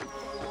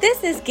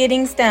This is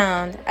Getting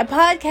Stoned, a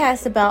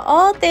podcast about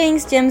all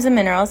things gems and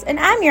minerals, and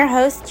I'm your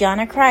host,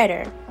 Jonna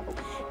Kreider.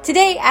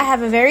 Today, I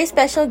have a very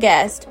special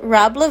guest,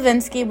 Rob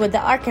Levinsky with the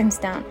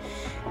Arkenstone.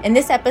 In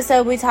this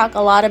episode, we talk a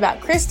lot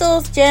about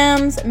crystals,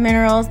 gems,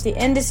 minerals, the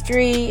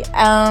industry,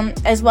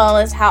 as well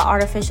as how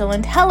artificial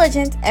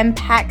intelligence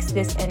impacts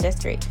this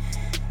industry.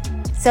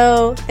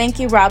 So, thank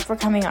you, Rob, for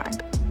coming on.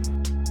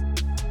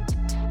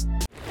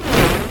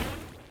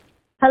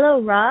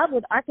 Hello, Rob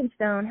with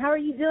Arkenstone. How are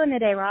you doing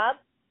today, Rob?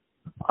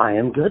 I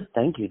am good.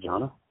 Thank you,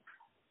 Jonna.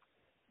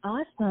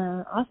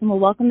 Awesome. Well,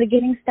 welcome to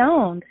Getting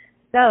Stoned.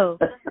 So,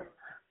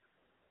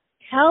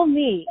 tell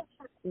me,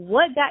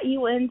 what got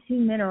you into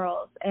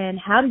minerals, and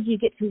how did you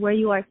get to where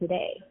you are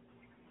today?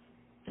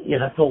 Yeah,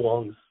 that's a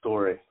long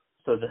story.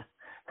 So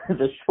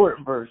the short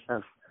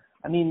version,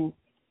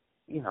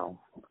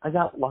 I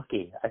got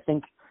lucky. I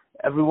think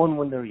everyone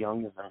when they're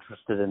young is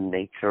interested in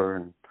nature,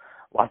 and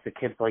lots of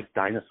kids like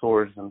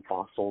dinosaurs and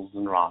fossils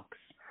and rocks.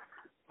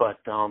 But,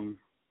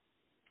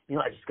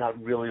 I just got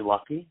really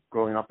lucky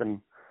growing up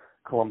in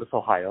Columbus,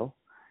 Ohio,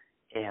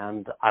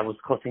 and I was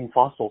collecting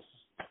fossils.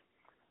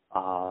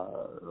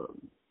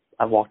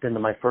 I walked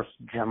into my first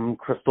gem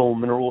crystal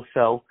mineral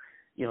show,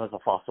 as a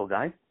fossil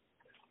guy,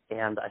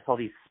 and I saw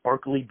these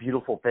sparkly,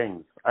 beautiful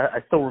things.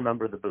 I still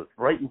remember the booth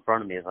right in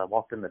front of me as I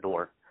walked in the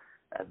door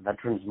at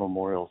Veterans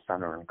Memorial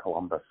Center in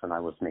Columbus, and I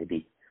was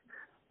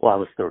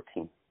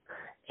 13,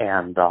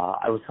 and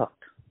I was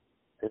hooked.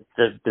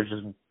 They're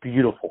just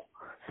beautiful,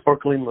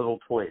 sparkling little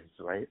toys,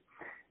 right?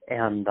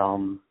 And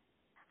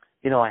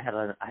I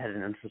had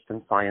an interest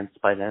in science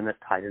by then. It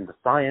tied into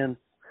science,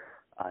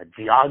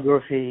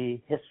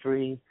 geography,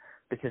 history,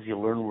 because you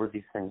learn where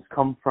these things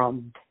come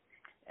from,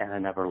 and I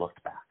never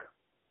looked back.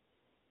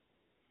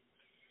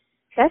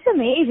 That's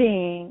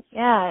amazing.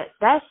 Yeah,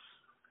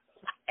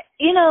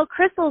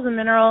 crystals and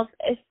minerals,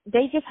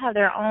 they just have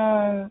their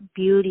own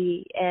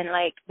beauty, and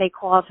they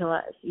call to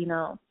us,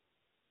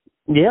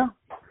 Yeah,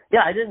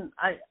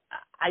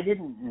 I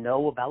didn't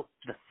know about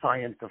the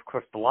science of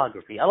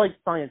crystallography. I like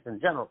science in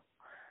general,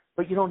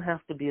 but you don't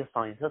have to be a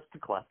scientist to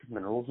collect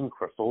minerals and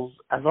crystals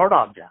as art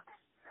objects.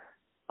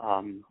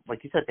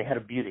 Like you said, they had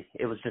a beauty.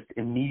 It was just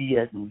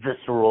immediate and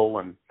visceral,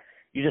 and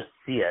you just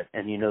see it,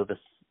 and this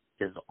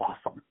is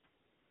awesome.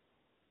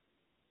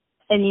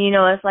 And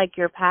it's like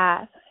your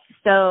path.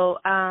 So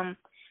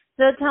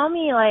tell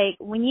me,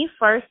 when you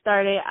first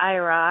started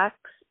iRocks.com,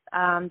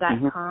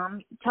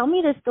 Tell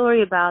me the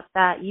story about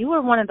that. You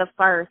were one of the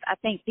first, I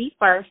think the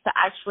first, to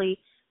actually,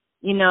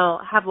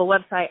 have a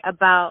website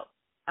about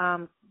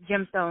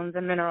gemstones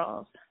and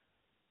minerals.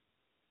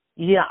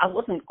 Yeah, I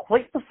wasn't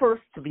quite the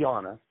first, to be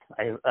honest.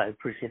 I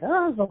appreciate that.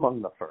 I was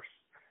among the first.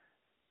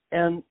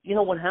 And,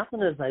 what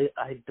happened is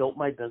I built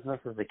my business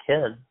as a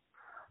kid.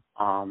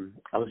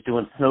 I was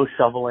doing snow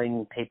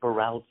shoveling, paper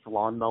routes,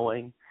 lawn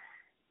mowing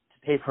to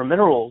pay for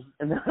minerals.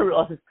 And then I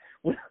realized,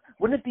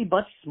 wouldn't it be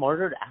much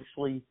smarter to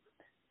actually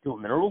do a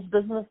minerals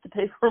business to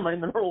pay for my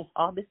minerals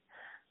hobby?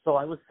 So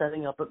I was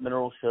setting up at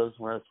mineral shows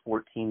when I was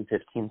 14,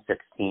 15,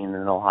 16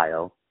 in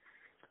Ohio.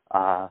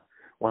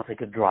 Once I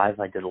could drive,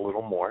 I did a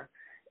little more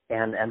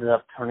and ended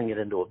up turning it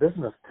into a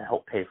business to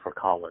help pay for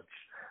college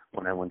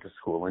when I went to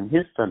school in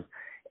Houston.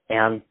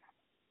 And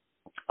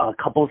a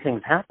couple of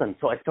things happened.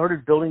 So I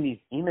started building these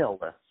email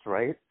lists,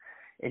 right?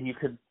 And you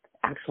could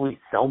actually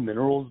sell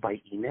minerals by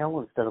email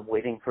instead of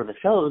waiting for the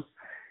shows.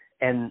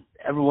 And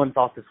everyone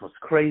thought this was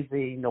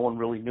crazy. No one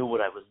really knew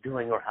what I was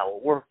doing or how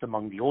it worked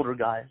among the older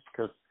guys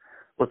because,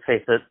 let's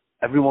face it,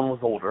 everyone was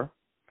older,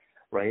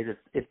 right?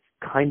 It's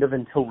kind of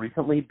until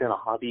recently been a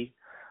hobby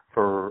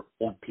for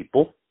old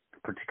people,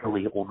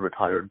 particularly old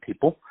retired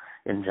people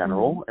in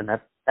general. And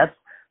that's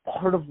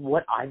part of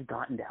what I've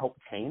gotten to help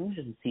change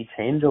and see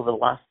change over the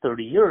last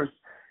 30 years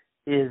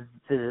is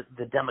the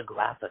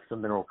demographics of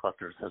mineral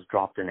collectors has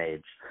dropped in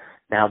age.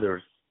 Now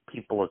there's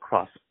people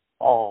across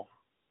all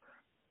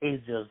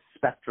ages,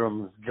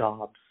 spectrums,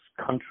 jobs,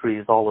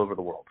 countries all over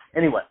the world.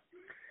 Anyway,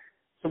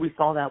 so we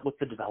saw that with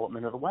the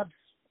development of the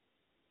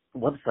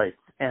websites.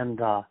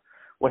 And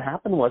what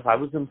happened was I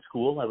was in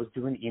school, I was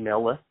doing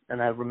email lists, and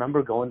I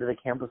remember going to the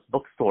campus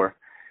bookstore,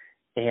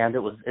 and it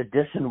was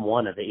edition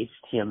 1 of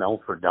HTML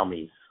for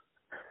Dummies,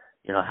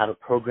 how to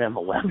program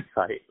a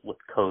website with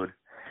code.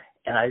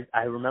 And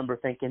I remember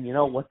thinking,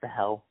 what the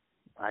hell?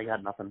 I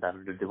got nothing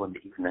better to do in the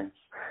evenings.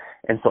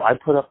 And so I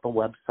put up the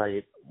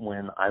website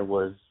when I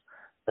was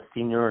a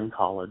senior in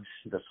college.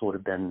 This would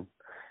have been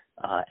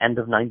end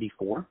of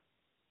 94.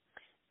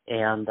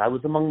 And I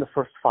was among the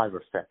first 5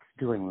 or 6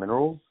 doing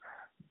minerals,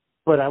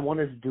 but I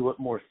wanted to do it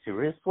more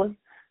seriously.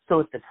 So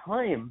at the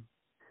time,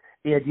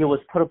 the idea was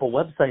put up a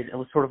website. It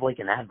was sort of like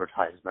an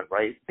advertisement,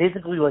 right?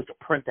 Basically like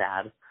a print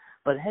ad,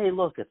 but hey,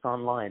 look, it's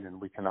online and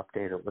we can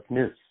update it with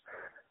news.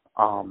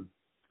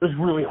 It was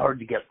really hard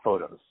to get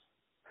photos.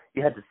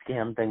 You had to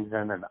scan things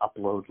in and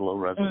upload low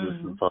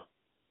resolution photos.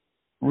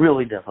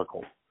 Really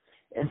difficult.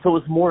 And so it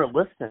was more a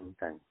listing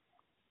thing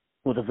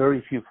with a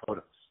very few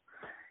photos.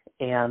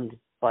 And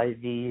by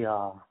the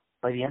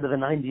end of the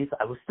 90s,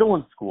 I was still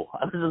in school.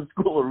 I was in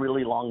school a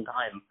really long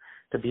time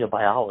to be a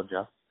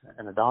biologist,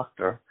 and a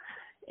doctor,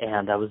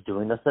 and I was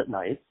doing this at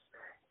night,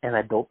 and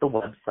I built the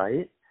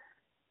website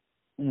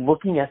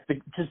looking at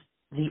just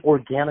the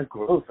organic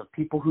growth of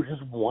people who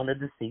just wanted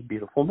to see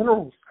beautiful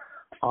minerals.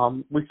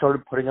 We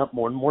started putting up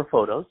more and more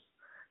photos.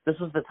 This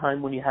was the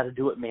time when you had to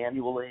do it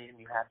manually, and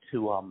you had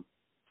to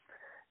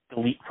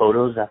delete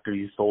photos after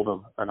you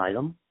sold an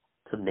item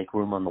to make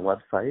room on the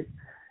website.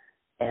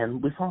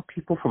 And we saw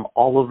people from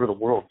all over the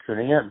world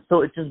tuning in.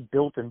 So it just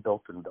built and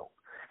built and built.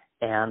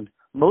 And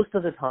most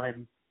of the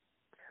time,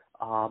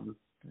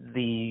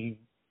 the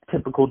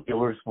typical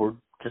dealers were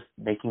just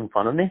making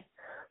fun of me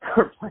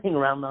for playing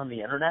around on the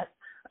internet.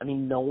 I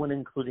mean, no one,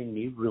 including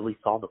me, really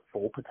saw the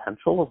full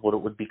potential of what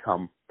it would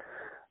become.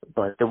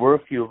 But there were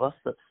a few of us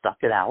that stuck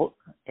it out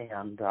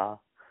and,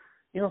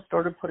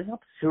 started putting up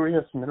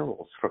serious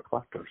minerals for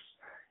collectors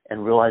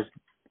and realized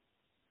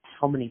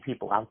how many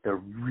people out there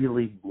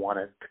really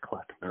wanted to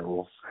collect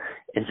minerals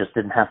and just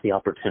didn't have the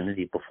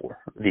opportunity before,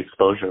 the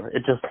exposure.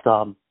 It just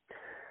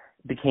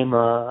became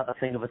a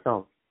thing of its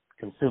own,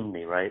 consumed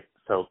me, right?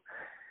 So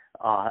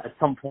at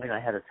some point I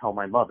had to tell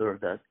my mother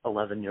that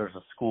 11 years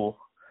of school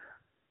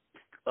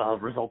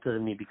resulted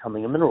in me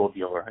becoming a mineral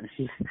dealer. And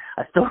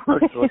I still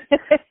remember,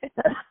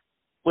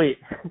 wait,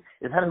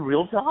 is that a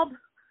real job?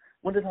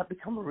 When did that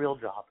become a real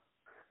job?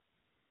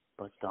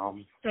 But so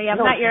yeah, I'm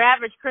not your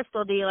average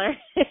crystal dealer.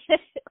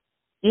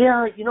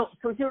 Yeah,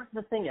 so here's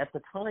the thing. At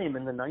the time,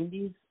 in the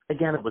 90s,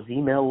 again, it was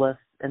email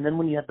lists. And then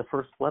when you had the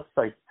first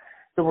websites,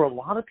 there were a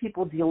lot of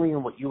people dealing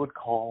in what you would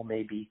call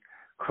maybe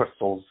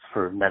crystals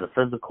for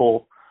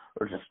metaphysical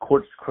or just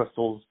quartz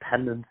crystals,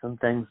 pendants and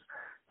things.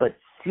 But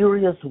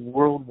serious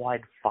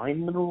worldwide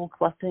fine mineral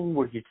collecting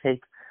where you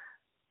take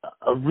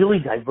a really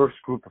diverse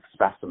group of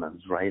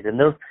specimens, right? And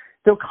they're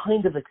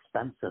kind of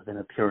expensive in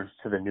appearance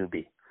to the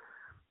newbie.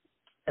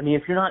 I mean,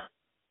 if you're not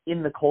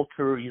in the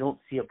culture, you don't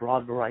see a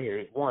broad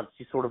variety at once,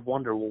 you sort of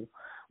wonder, well,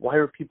 why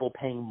are people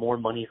paying more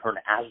money for an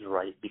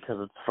azurite because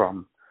it's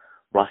from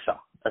Russia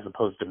as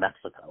opposed to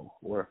Mexico,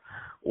 or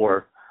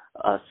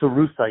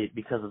cerussite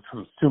because it's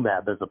from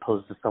Sumab as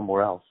opposed to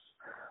somewhere else?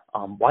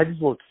 Why does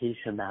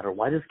location matter?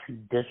 Why does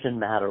condition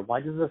matter?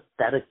 Why does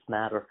aesthetics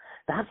matter?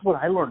 That's what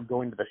I learned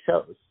going to the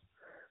shows.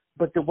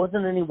 But there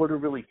wasn't anywhere to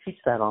really teach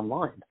that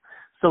online.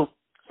 So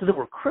there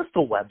were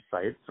crystal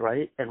websites,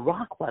 right, and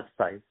rock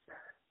websites.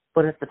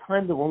 But at the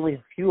time, there were only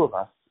a few of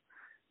us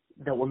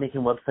that were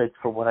making websites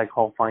for what I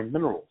call fine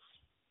minerals.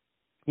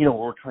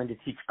 We're trying to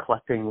teach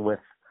collecting with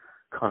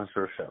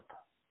connoisseurship.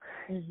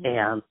 Mm-hmm.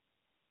 And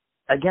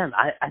again,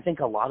 I think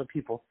a lot of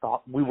people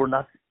thought we were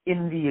nuts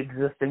in the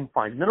existing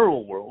fine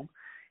mineral world.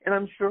 And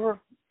I'm sure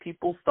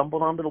people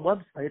stumbled onto the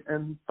website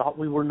and thought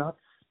we were nuts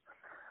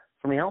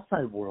from the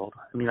outside world.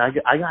 I mean, I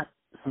got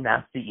some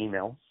nasty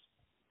emails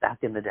back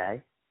in the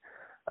day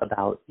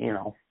about,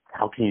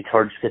 how can you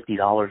charge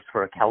 $50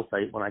 for a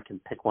calcite when I can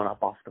pick one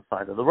up off the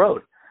side of the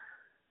road?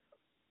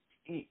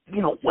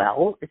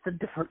 Well, it's a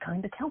different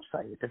kind of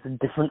calcite. It's a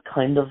different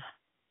kind of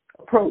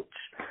approach.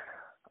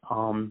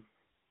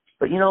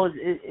 But,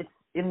 it's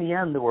in the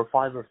end, there were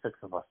 5 or 6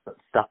 of us that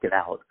stuck it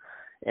out.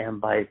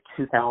 And by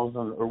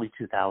early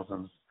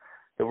 2000s,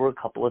 there were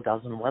a couple of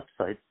dozen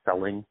websites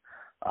selling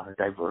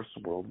diverse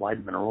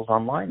worldwide minerals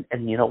online.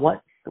 And you know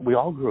what? We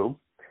all grew,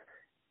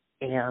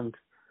 and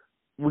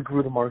we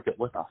grew the market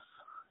with us.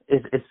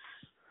 It's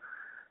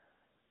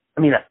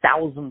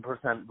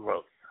 1,000%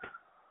 growth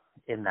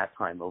in that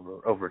time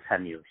over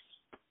 10 years.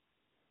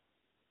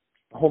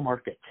 The whole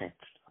market changed.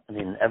 I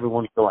mean,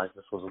 everyone realized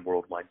this was a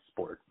worldwide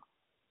sport.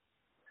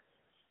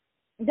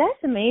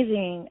 That's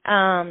amazing.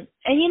 And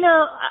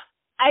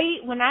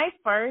when I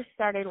first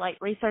started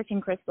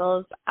researching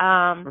crystals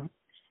and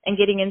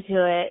getting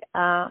into it,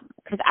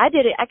 because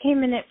I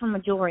came in it from a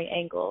jewelry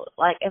angle.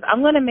 Like, if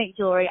I'm going to make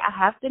jewelry, I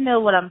have to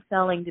know what I'm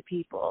selling to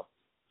people.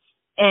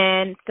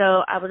 And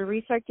so I would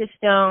research a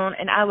stone,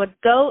 and I would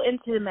go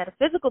into the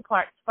metaphysical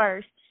parts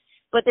first,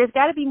 but there's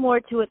got to be more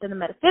to it than the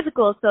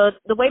metaphysical. So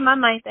the way my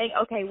mind thinks,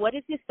 okay, what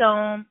is this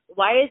stone?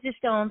 Why is this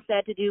stone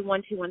said to do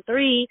 1, 2, 1,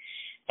 3?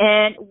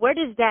 And where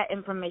does that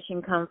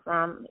information come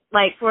from?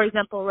 Like, for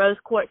example, rose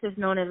quartz is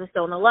known as a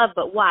stone of love,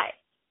 but why?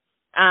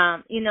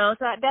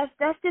 So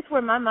that's just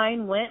where my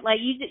mind went. Like,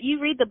 you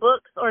read the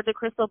books or the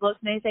crystal books,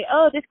 and they say,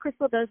 oh, this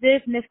crystal does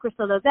this and this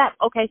crystal does that.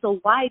 Okay, so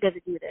why does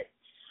it do this?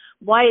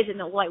 Why is it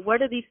no? Like, where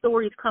do these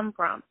stories come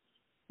from?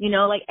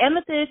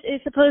 Amethyst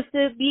is supposed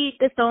to be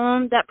the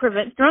stone that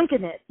prevents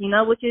drunkenness,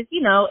 which is,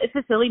 it's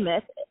a silly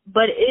myth,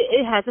 but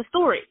it has a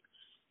story.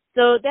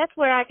 So that's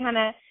where I kind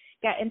of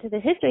got into the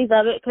histories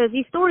of it, because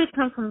these stories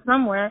come from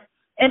somewhere.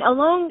 And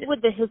along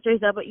with the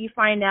histories of it, you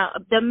find out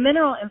the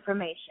mineral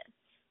information.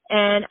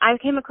 And I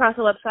came across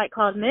a website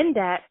called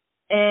Mendat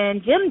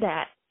and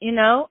Gemdat,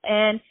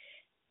 and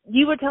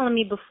you were telling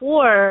me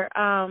before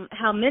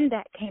how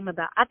Mendat came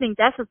about. I think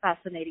that's a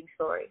fascinating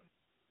story.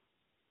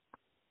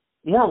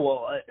 Yeah,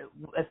 well,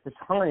 at the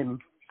time,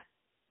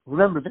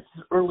 remember, this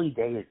is early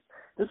days.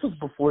 This was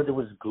before there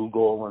was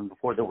Google and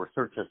before there were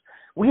searches.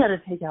 We had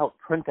to take out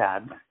print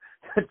ads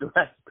to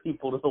direct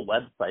people to the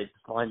website to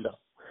find us.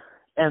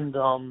 And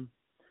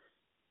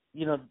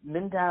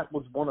Mindat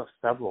was one of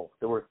several.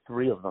 There were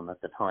 3 of them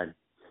at the time.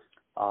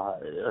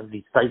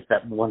 These sites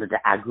that wanted to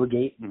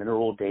aggregate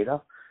mineral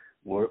data,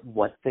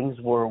 what things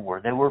were,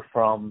 where they were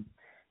from,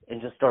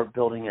 and just start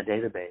building a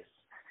database.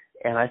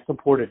 And I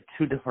supported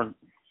 2 different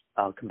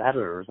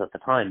competitors at the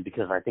time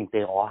because I think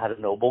they all had a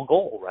noble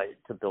goal, right,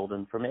 to build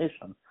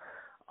information.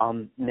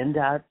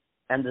 Mindat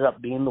ended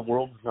up being the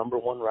world's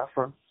 #1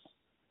 reference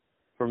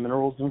for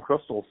minerals and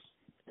crystals.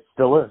 It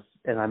still is,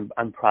 and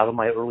I'm proud of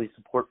my early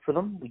support for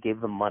them. We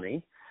gave them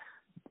money,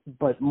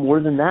 but more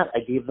than that, I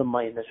gave them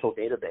my initial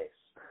database.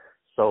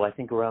 So I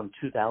think around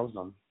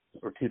 2000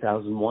 or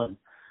 2001,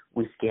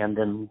 we scanned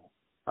in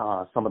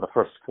some of the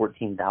first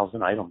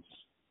 14,000 items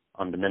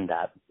onto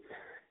Mindat,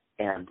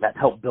 and that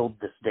helped build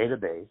this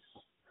database.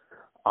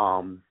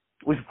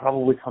 We should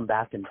probably come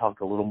back and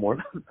talk a little more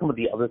about some of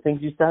the other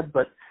things you said,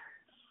 but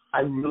I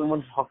really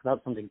want to talk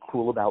about something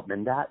cool about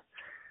Mindat.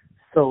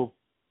 So,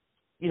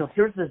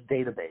 here's this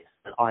database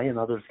that I and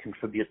others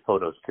contribute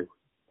photos to.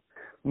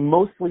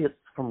 Mostly it's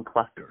from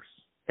collectors.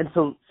 And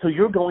so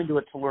you're going to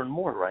it to learn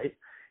more, right?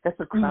 That's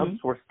a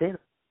crowdsourced data.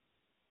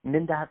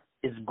 Mindat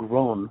is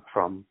grown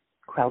from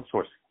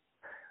crowdsourcing.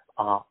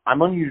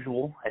 I'm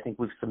unusual. I think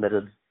we've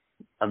submitted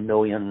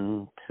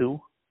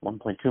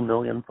 1.2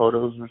 million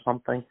photos or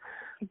something.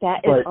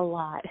 That is a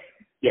lot.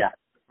 Yeah,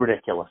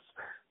 ridiculous.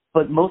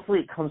 But mostly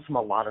it comes from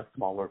a lot of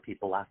smaller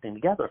people acting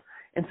together.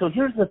 And so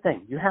here's the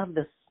thing. You have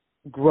this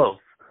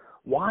growth.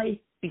 Why?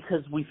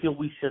 Because we feel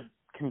we should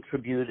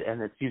contribute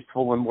and it's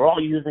useful and we're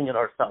all using it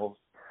ourselves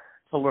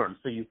to learn.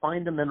 So you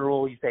find a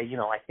mineral, you say,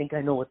 I think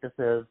I know what this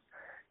is.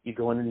 You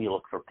go in and you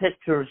look for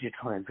pictures, you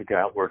try and figure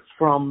out where it's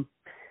from.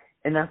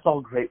 And that's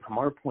all great from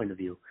our point of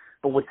view.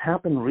 But what's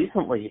happened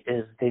recently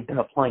is they've been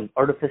applying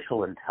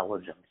artificial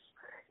intelligence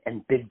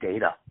and big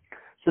data.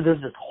 So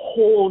there's this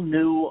whole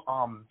new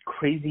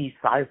crazy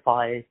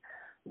sci-fi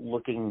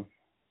looking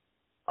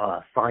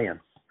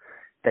science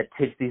that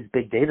takes these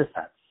big data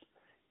sets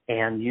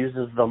and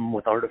uses them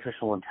with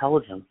artificial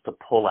intelligence to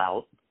pull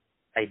out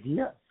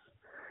ideas.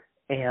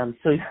 And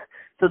so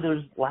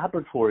there's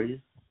laboratories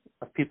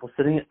of people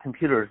sitting at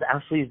computers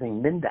actually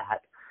using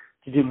Mindat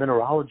to do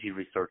mineralogy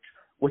research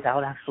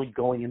without actually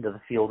going into the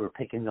field or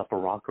picking up a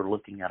rock or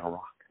looking at a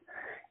rock.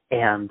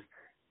 And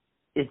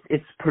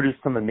it's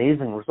produced some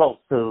amazing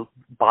results. So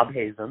Bob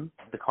Hazen,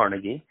 the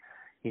Carnegie,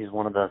 he's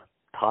one of the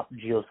top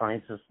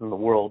geoscientists in the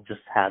world,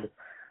 just had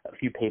a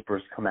few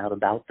papers come out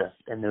about this.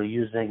 And they're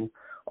using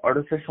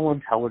artificial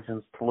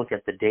intelligence to look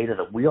at the data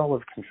that we all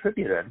have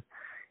contributed,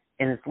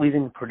 and it's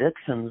leaving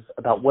predictions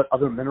about what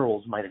other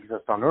minerals might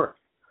exist on Earth,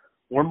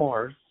 or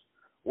Mars,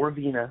 or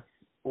Venus,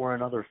 or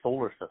in other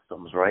solar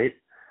systems, right?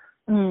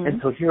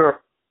 And so here,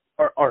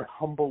 our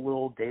humble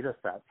little data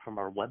set from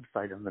our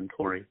website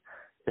inventory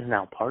is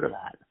now part of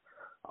that.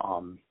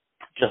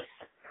 Just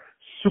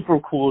super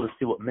cool to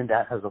see what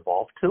Mindat has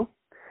evolved to.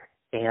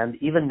 And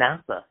even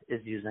NASA is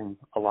using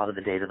a lot of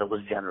the data that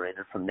was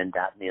generated from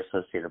Mindat and the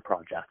associated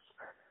projects,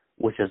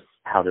 which is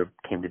how there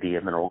came to be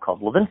a mineral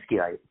called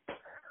Levinskyite,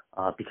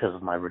 because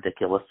of my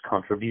ridiculous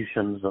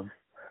contributions of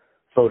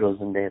photos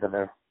and data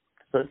there.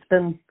 So it's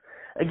been,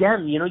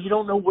 again, you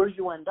don't know where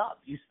you end up.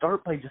 You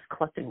start by just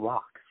collecting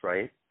rocks,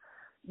 right?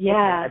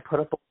 Yeah. I put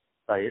up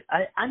a website.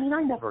 I mean,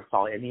 I never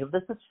saw any of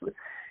this.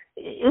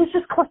 It was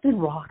just collecting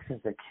rocks as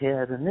a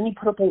kid, and then you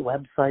put up a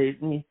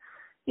website, and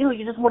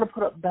you just want to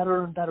put up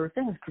better and better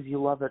things because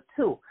you love it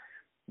too.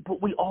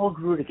 But we all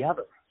grew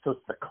together. So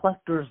it's the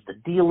collectors, the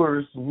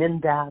dealers,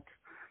 Mindat,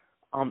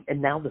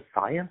 and now the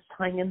science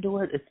tying into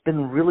it. It's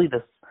been really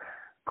this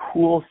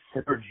cool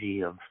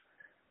synergy of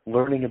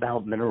learning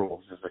about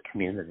minerals as a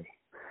community.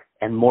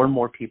 And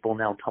more people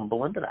now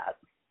tumble into that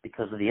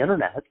because of the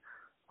internet.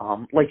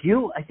 Like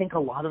you, I think a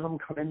lot of them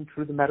come in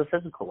through the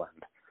metaphysical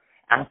end,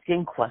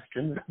 asking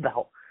questions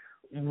about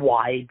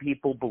why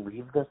people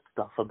believe this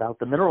stuff about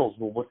the minerals.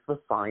 Well, what's the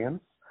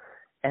science?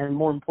 And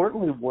more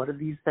importantly, what do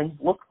these things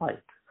look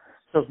like?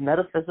 So if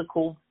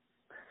metaphysical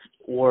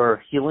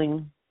or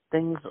healing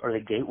things are the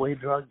gateway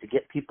drug to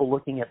get people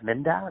looking at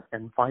Mindat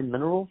and find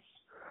minerals,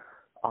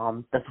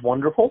 that's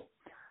wonderful.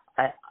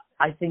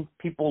 I think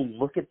people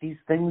look at these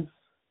things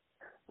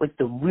like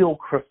the real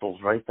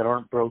crystals, right, that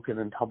aren't broken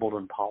and tumbled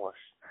and polished.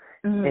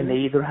 And they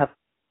either have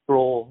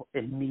control,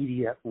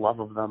 immediate love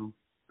of them,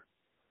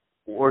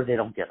 or they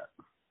don't get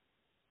it.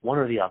 One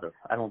or the other.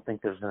 I don't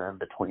think there's an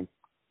in-between.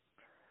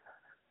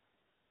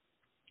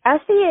 I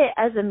see it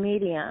as a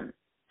medium.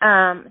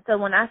 So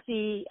when I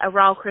see a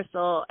raw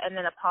crystal and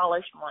then a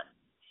polished one,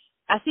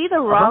 I see the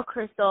raw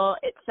crystal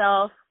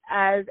itself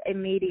as a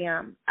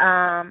medium,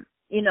 a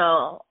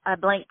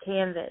blank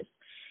canvas.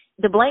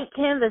 The blank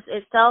canvas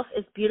itself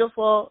is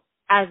beautiful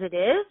as it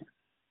is,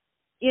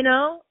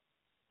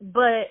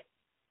 but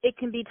it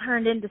can be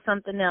turned into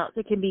something else.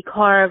 It can be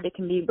carved, it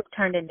can be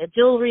turned into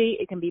jewelry,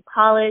 it can be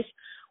polished,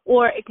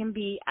 or it can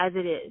be as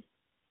it is.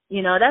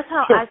 That's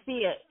how I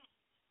see it.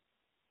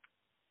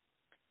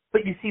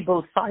 But you see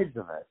both sides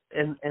of it.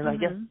 And I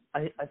guess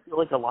I feel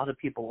like a lot of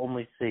people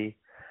only see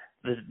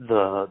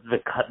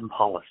the cut and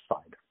polish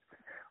side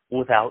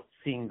without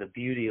seeing the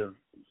beauty of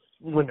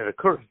when it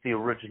occurs, the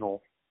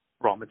original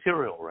raw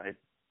material, right?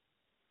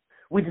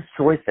 We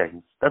destroy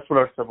things. That's what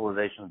our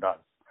civilization does,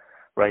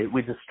 right?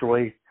 We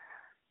destroy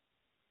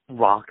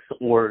rocks,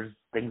 ores,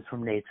 things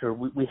from nature.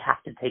 We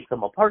have to take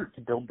them apart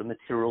to build the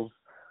materials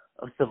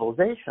of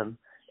civilization,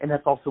 and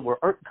that's also where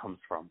art comes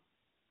from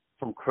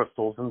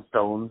crystals and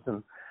stones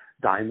and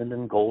diamond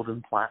and gold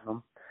and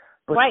platinum.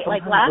 But right,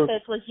 like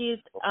lapis was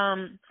used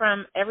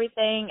from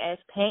everything as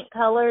paint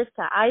colors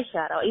to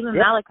eyeshadow, even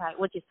malachite,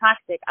 which is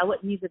toxic. I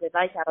wouldn't use it as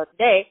eyeshadow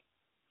today.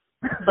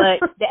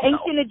 But the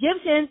ancient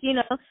Egyptians,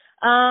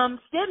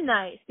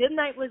 stibnite.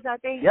 Stibnite was, I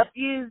think,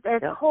 used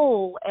as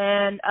coal,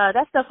 and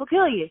that stuff will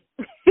kill you.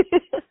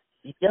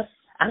 Yes.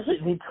 Actually,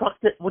 they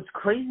trucked it. What's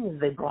crazy is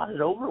they brought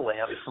it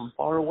overland from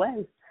far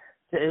away.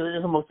 It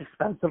was the most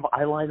expensive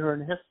eyeliner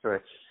in history.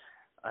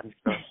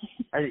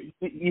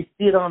 You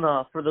see it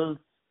on, for those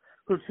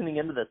who are tuning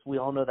into this, we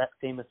all know that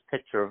famous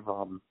picture of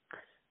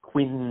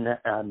Queen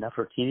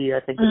Nefertiti,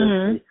 I think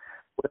it is.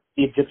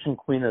 The Egyptian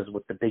queen is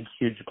with the big,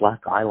 huge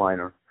black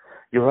eyeliner.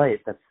 You're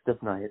right, that's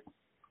stibnite.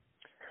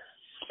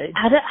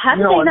 How did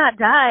they not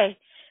die?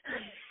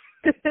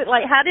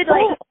 How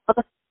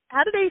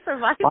did they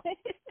survive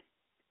it?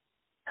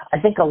 I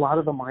think a lot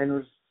of the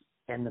miners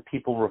and the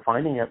people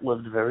refining it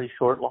lived very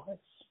short lives.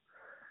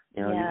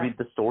 You read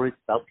the stories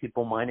about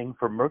people mining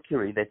for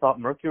mercury. They thought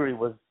mercury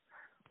was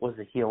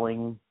a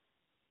healing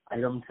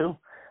item too.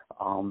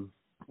 A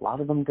lot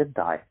of them did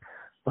die.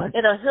 But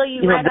it'll heal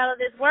you right out of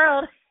this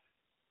world.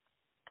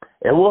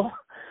 It will.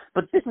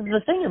 But this is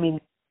the thing. I mean,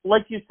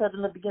 like you said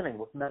in the beginning,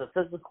 with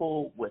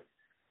metaphysical, with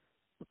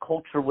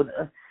culture, with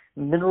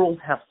minerals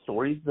have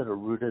stories that are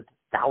rooted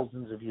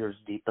thousands of years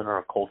deep in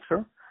our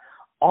culture.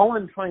 All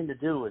I'm trying to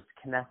do is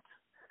connect.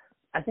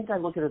 I think I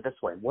look at it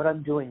this way. What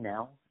I'm doing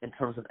now in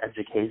terms of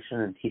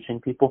education and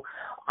teaching people,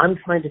 I'm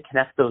trying to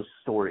connect those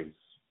stories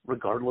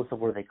regardless of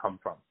where they come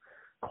from.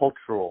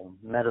 Cultural,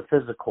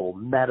 metaphysical,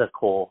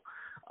 medical,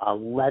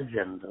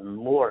 legends and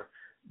lore,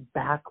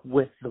 back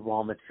with the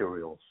raw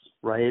materials,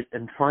 right?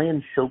 And try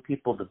and show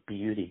people the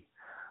beauty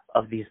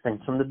of these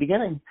things from the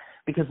beginning,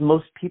 because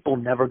most people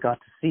never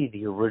got to see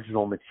the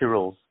original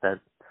materials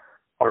that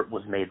art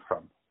was made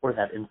from or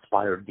that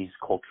inspired these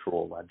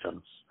cultural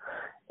legends.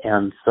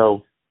 And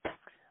so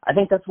I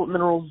think that's what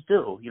minerals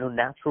do.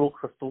 Natural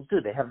crystals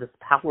do. They have this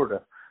power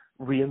to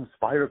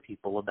re-inspire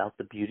people about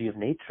the beauty of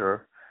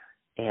nature.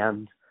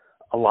 And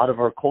a lot of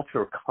our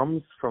culture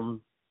comes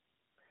from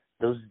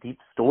those deep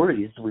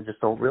stories. We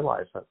just don't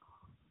realize it.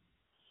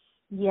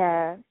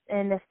 Yeah,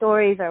 and the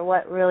stories are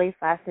what really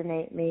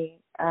fascinate me.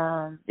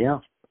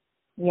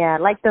 Yeah,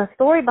 like the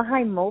story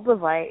behind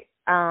Moldavite.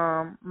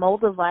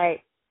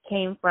 Moldavite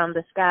came from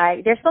the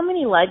sky. There's so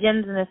many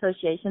legends and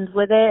associations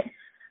with it.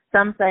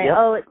 Some say,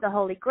 it's the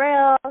Holy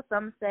Grail.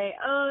 Some say,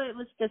 it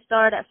was the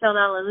star that fell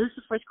out of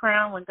Lucifer's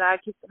crown when God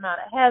kicked him out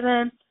of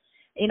heaven.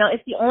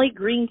 It's the only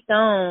green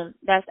stone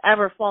that's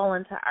ever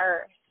fallen to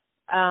earth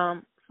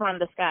from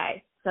the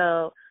sky.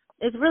 So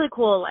it's really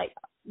cool, like,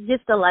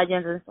 just the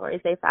legends and stories,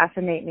 they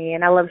fascinate me,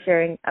 and I love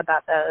sharing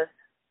about those.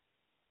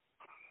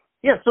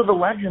 Yeah, so the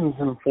legends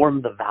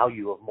inform the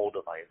value of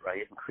Moldavite,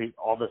 right, and create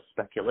all this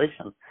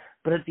speculation.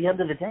 But at the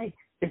end of the day,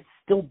 it's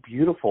still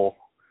beautiful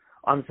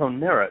on its own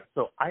merit.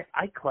 So I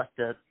collect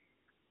it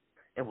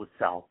and would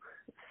sell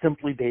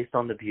simply based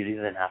on the beauty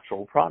of the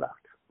natural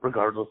product,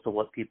 regardless of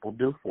what people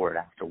do for it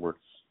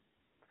afterwards.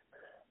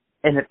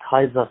 And it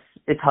ties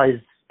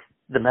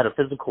the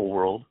metaphysical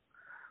world,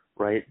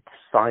 right,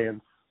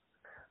 science,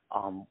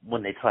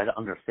 when they try to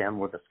understand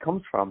where this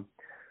comes from.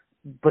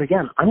 But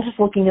again, I'm just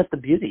looking at the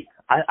beauty.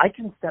 I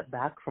can step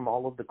back from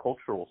all of the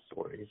cultural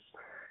stories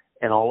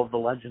and all of the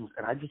legends,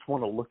 and I just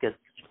want to look at,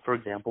 for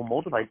example,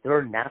 Moldavite. There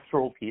are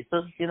natural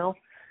pieces,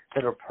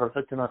 that are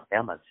perfect and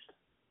undamaged.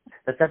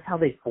 That's how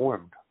they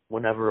formed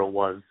whenever it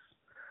was.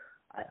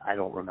 I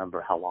don't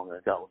remember how long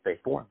ago they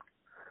formed.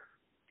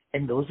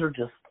 And those are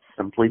just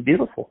simply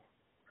beautiful.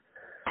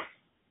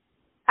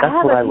 I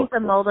have a piece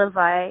of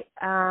Moldavite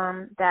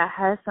that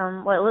has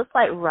some, what looks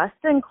like rust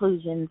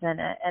inclusions in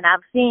it. And I've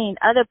seen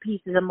other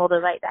pieces of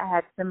Moldavite that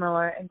had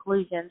similar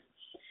inclusions.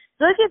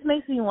 So it just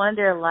makes me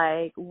wonder,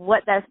 like,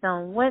 what that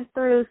stone went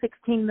through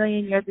 16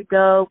 million years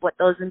ago, what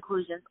those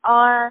inclusions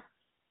are.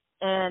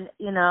 And,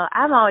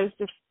 I'm always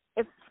just,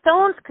 if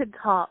stones could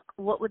talk,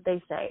 what would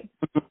they say?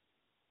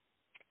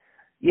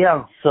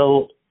 Yeah,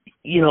 so,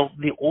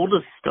 the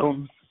oldest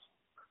stones,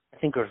 I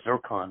think, are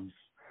zircons.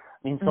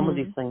 I mean, some of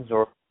these things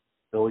are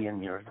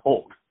billion years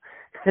old.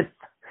 It's,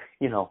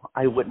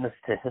 eyewitness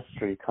to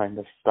history kind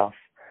of stuff.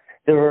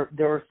 There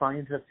are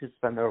scientists who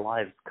spend their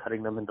lives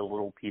cutting them into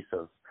little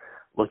pieces,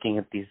 looking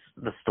at the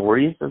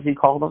stories, as you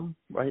call them,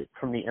 right,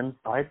 from the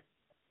inside.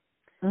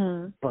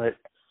 But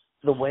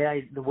the way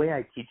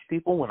I teach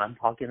people when I'm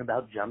talking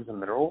about gems and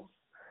minerals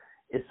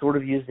is sort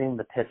of using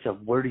the pitch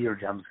of where do your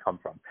gems come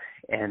from,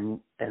 and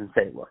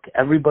say, look,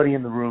 everybody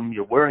in the room,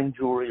 you're wearing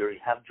jewelry or you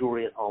have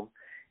jewelry at home,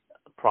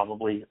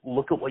 probably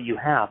look at what you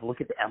have. Look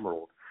at the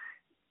emerald.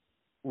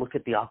 Look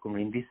at the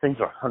aquamarine. These things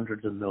are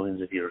hundreds of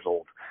millions of years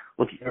old.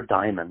 Look at your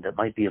diamond. It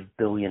might be 1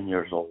 billion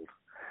years old.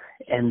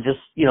 And just,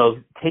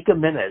 take a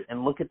minute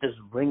and look at this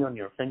ring on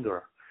your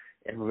finger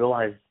and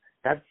realize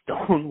that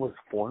stone was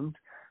formed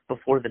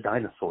before the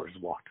dinosaurs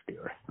walked the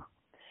earth.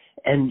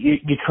 And you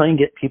try and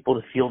get people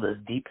to feel this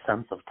deep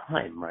sense of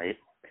time, right?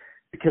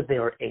 Because they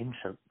are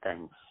ancient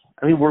things.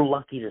 I mean, we're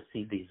lucky to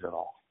see these at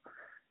all.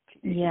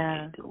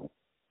 Yeah.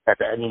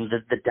 I mean,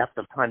 the depth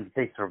of time that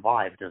they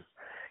survived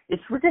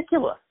it's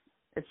ridiculous.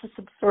 It's just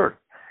absurd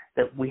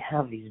that we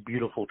have these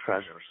beautiful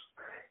treasures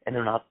and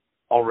they're not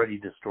already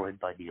destroyed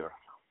by the earth.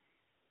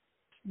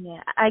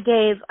 Yeah, I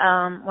gave,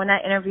 when I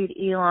interviewed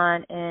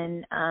Elon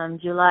in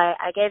July,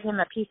 I gave him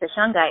a piece of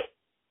shungite.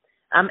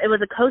 It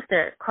was a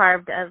coaster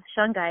carved of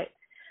shungite.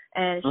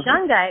 And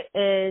shungite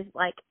is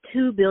like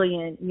 2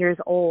 billion years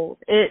old.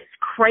 It's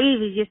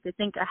crazy just to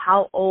think of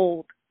how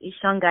old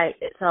shungite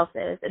itself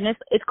is. And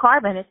it's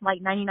carbon. It's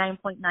like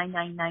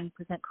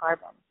 99.999%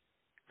 carbon.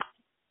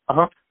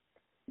 Uh-huh.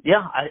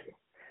 Yeah,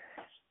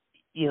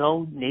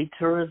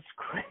 nature is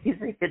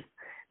crazy.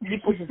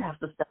 People just have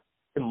to stop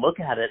and look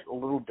at it a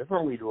little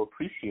differently to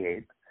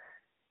appreciate,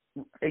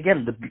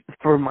 again,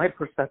 from my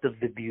perspective,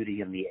 the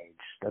beauty and the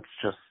age.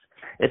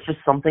 It's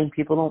just something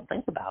people don't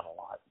think about a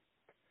lot.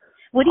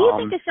 What do you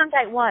think of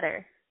shungite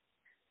water?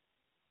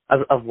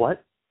 Of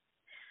what?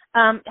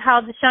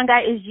 How the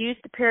shungite is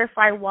used to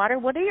purify water.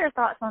 What are your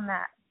thoughts on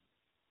that?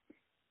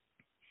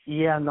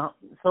 Yeah,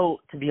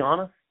 so to be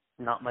honest,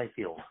 not my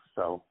field.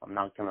 So I'm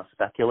not going to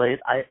speculate.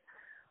 I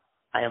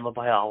am a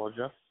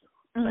biologist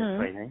by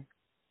training.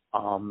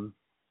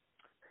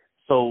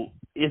 So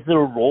is there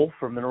a role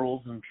for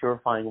minerals in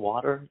purifying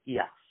water?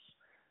 Yes.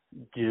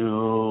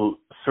 Do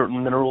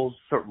certain minerals,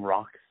 certain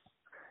rocks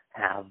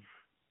have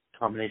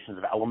combinations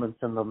of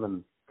elements in them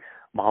and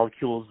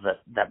molecules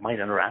that might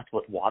interact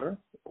with water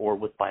or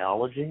with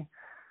biology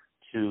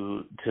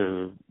to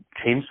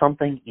change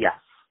something?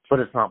 Yes, but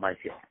it's not my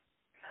field.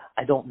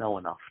 I don't know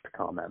enough to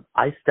comment.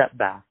 I step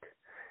back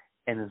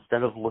and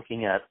instead of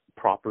looking at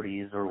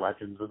properties or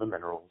legends of the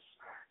minerals,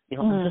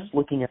 I'm just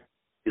looking at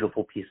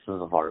beautiful pieces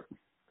of art.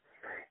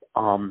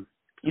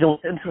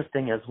 What's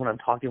interesting is when I'm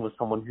talking with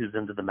someone who's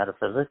into the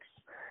metaphysics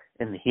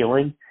and the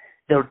healing,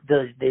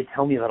 they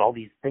tell me about all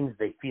these things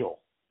they feel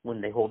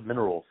when they hold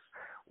minerals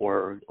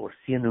or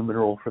see a new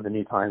mineral for the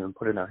new time and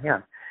put it in their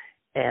hand.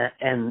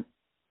 And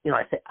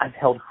I say I've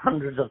held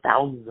hundreds of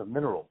thousands of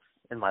minerals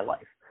in my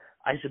life.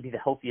 I should be the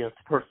healthiest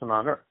person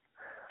on earth.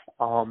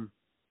 I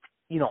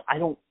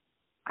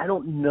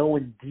don't know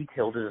in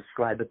detail to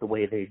describe it the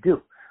way they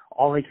do.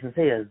 All I can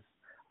say is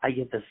I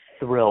get this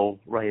thrill,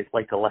 right,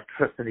 like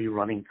electricity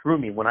running through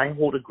me. When I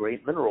hold a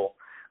great mineral,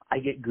 I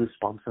get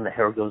goosebumps and the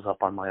hair goes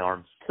up on my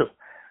arms too.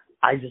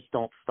 I just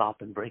don't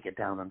stop and break it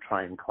down and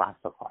try and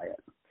classify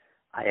it.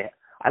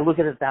 I look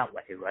at it that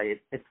way,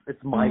 right?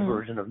 It's my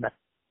version of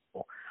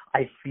medical.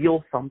 I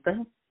feel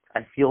something.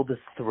 I feel this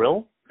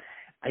thrill.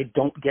 I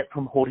don't get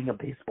from holding a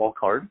baseball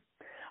card.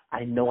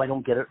 I know I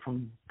don't get it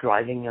from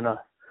driving in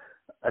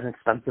an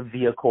expensive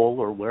vehicle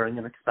or wearing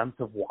an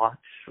expensive watch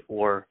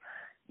or,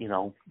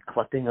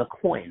 collecting a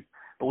coin.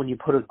 But when you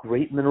put a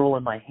great mineral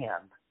in my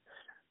hand,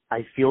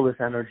 I feel this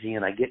energy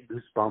and I get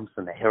goosebumps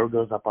and the hair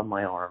goes up on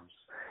my arms.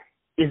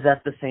 Is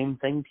that the same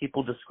thing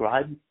people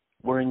describe,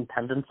 wearing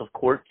pendants of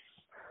quartz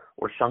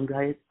or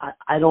shungite?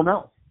 I don't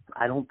know.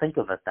 I don't think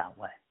of it that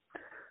way.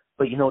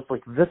 But, it's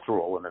like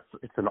visceral and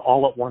it's an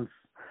all-at-once,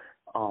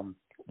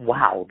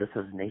 wow, this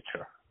is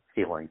nature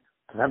feeling.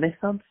 Does that make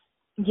sense?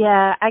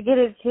 Yeah, I get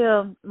it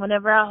too.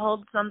 Whenever I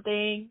hold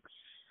something,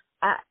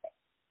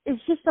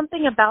 it's just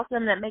something about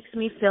them that makes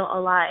me feel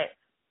alive.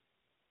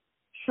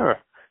 Sure.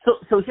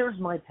 So here's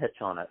my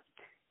pitch on it.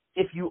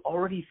 If you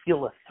already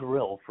feel a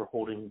thrill for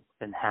holding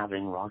and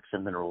having rocks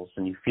and minerals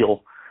and you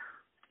feel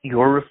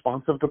you're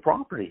responsive to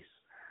properties,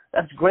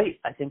 that's great.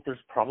 I think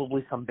there's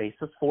probably some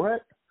basis for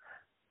it,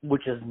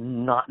 which is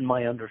not in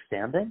my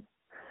understanding.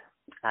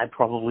 I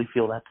probably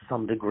feel that to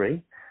some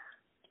degree.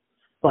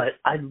 But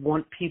I'd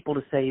want people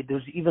to say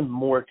there's even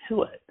more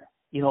to it.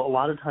 A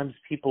lot of times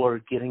people are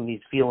getting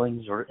these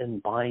feelings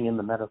and buying in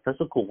the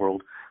metaphysical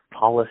world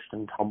polished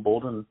and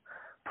tumbled and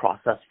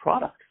processed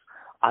products.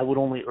 I would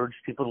only urge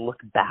people to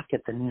look back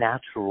at the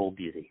natural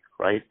beauty,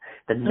 right?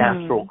 The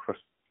natural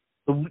crystal.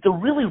 The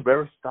really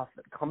rare stuff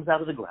that comes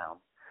out of the ground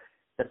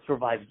that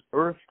survives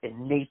Earth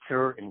and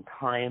nature and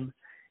time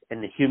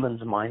and the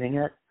humans mining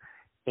it.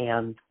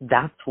 And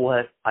that's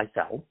what I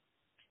sell.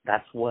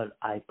 That's what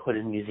I put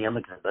in museum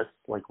exhibits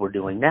like we're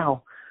doing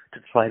now to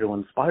try to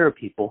inspire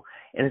people.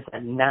 And it's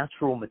that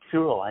natural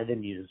material I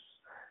then use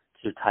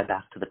to tie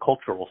back to the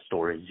cultural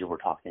stories you were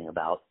talking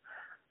about.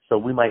 So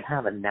we might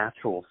have a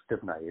natural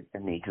stibnite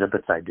in the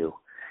exhibits I do.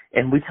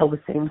 And we tell the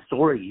same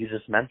story you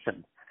just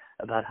mentioned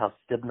about how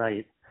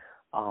stibnite,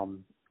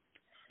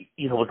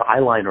 was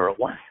eyeliner at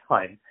one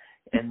time.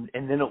 And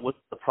then it was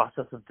the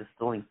process of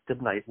distilling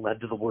stibnite led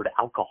to the word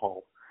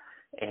alcohol.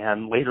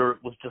 And later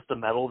it was just a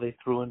metal they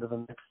threw into the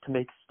mix to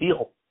make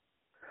steel.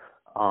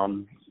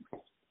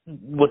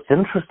 What's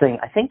interesting,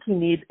 I think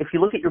if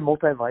you look at your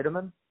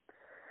multivitamin,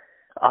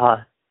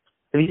 have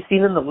you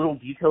seen in the little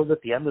details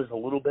at the end, there's a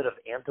little bit of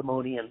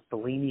antimony and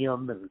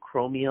selenium and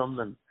chromium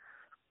and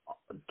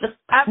Just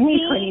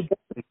tiny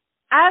bits.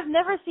 I've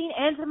never seen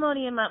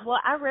antimony in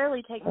I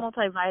rarely take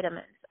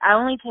multivitamins. I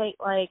only take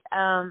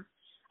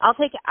I'll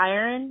take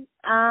iron,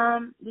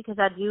 because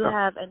I do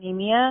have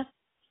anemia,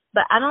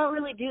 but I don't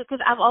really do, because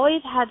I've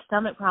always had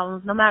stomach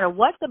problems no matter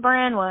what the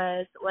brand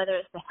was, whether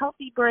it's the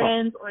healthy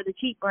brands or the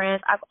cheap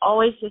brands. I've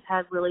always just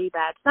had really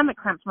bad stomach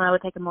cramps when I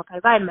would take a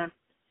multivitamin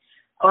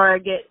or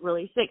get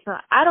really sick. So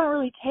I don't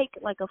really take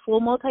like a full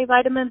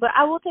multivitamin, but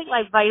I will take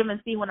like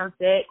vitamin C when I'm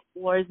sick,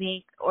 or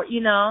zinc, or,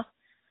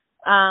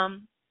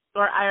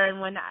 or iron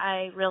when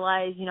I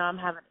realize, I'm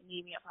having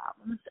anemia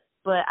problems.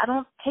 But I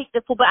don't take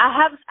the full, but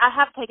I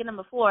have taken them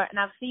before, and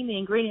I've seen the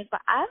ingredients,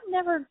 but I've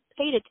never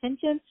paid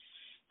attention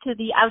to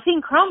I've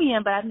seen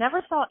chromium, but I've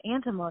never saw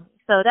antimony.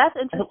 So that's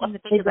interesting to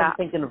think about.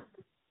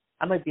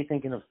 I might be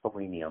thinking of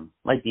selenium,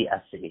 might be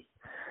SC.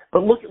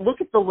 But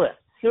look at the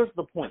list. Here's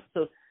the point.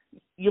 So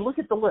you look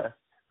at the list,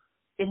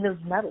 and there's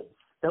metals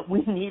that we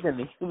need in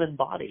the human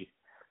body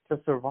to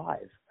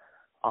survive.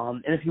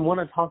 And if you want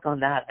to talk on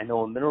that, I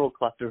know a mineral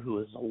collector who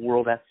is a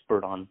world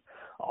expert on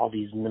all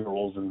these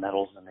minerals and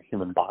metals in the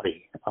human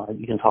body.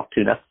 You can talk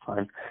to next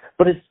time.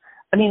 But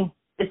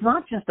it's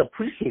not just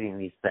appreciating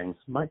these things.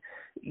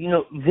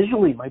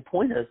 Visually, my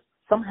point is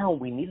somehow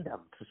we need them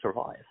to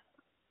survive.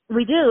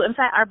 We do. In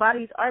fact, our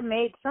bodies are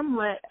made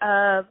somewhat,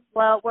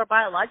 we're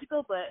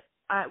biological, but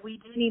we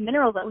do need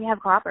minerals. We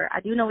have copper. I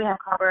do know we have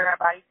copper in our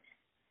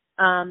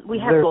bodies. We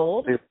have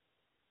gold.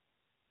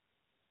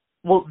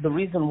 Well, the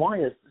reason why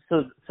is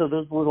so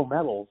those little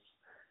metals,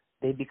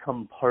 they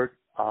become part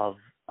of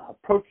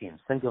proteins.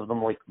 Think of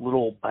them like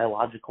little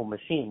biological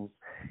machines,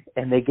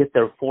 and they get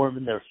their form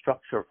and their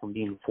structure from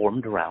being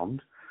formed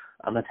around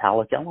a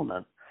metallic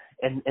element.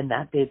 And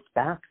that dates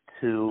back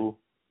to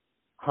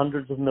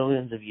hundreds of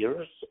millions of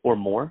years or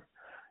more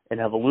in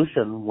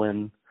evolution,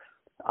 when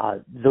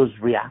those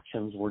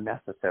reactions were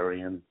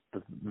necessary in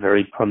the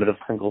very primitive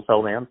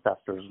single-celled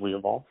ancestors we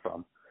evolved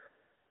from.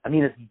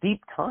 It's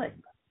deep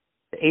time.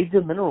 The age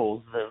of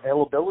minerals, the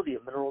availability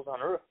of minerals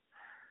on Earth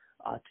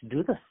to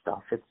do this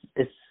stuff,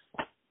 it's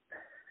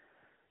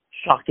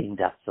shocking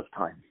depths of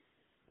time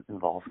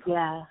involved.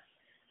 Yeah.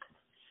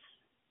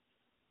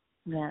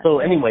 So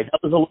anyway, that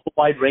was a little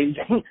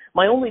wide-ranging.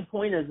 My only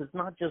point is it's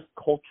not just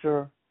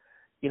culture,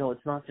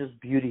 it's not just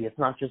beauty, it's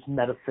not just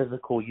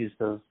metaphysical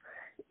uses.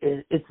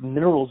 It's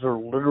minerals are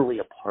literally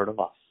a part of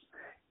us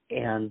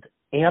and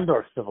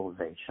our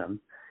civilization.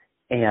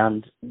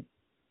 And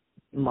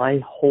my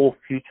whole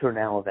future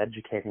now of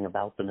educating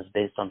about them is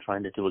based on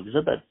trying to do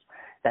exhibits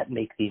that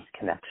make these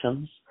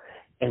connections,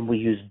 and we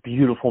use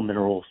beautiful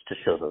minerals to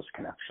show those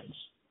connections.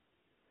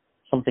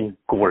 Something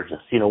gorgeous,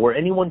 where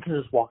anyone can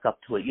just walk up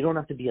to it. You don't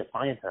have to be a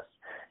scientist,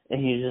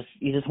 and you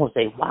just want to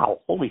say,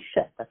 "Wow, holy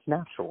shit, that's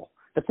natural.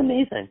 That's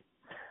amazing."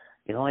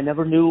 I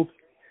never knew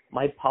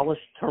my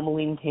polished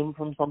tourmaline came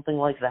from something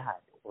like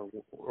that,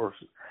 or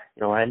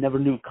I never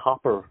knew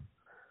copper.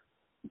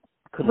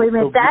 Wait a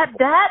minute,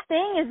 that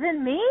thing is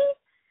in me?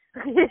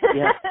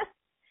 Yeah.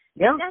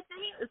 Yeah. That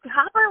thing is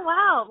copper.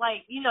 Wow.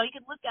 You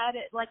can look at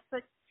it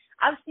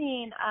I've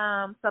seen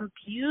some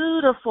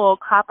beautiful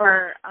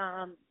copper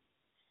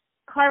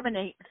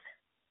carbonates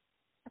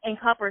and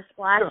copper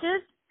splashes. Sure.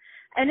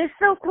 And it's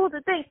so cool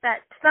to think that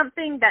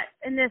something that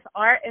in this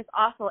art is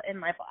also in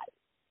my body.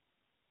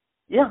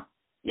 Yeah.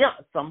 Yeah,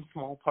 some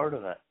small part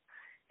of it.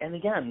 And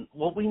again,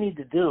 what we need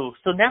to do,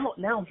 so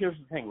now here's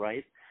the thing,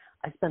 right?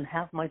 I spend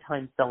half my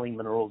time selling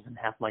minerals and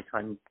half my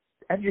time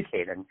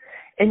educating.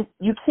 And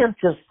you can't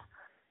just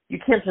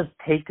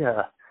take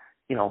a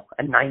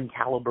 9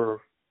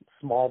 caliber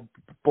small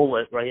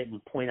bullet, right,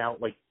 and point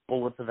out like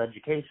bullets of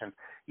education.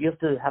 You have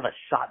to have a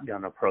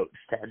shotgun approach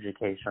to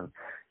education.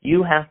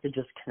 You have to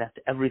just connect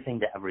everything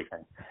to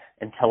everything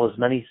and tell as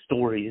many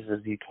stories as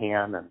you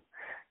can and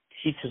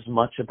teach as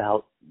much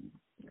about,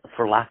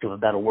 for lack of a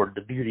better word,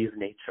 the beauty of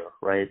nature,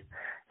 right,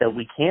 that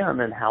we can,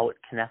 and how it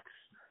connects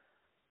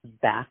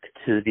back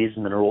to these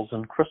minerals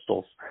and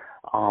crystals.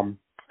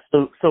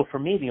 So for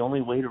me, the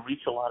only way to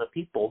reach a lot of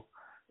people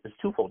is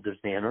twofold. There's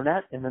the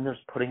internet, and then there's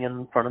putting it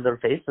in front of their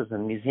faces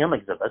in museum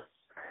exhibits.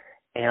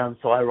 And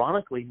so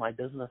ironically, my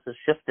business is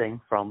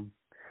shifting from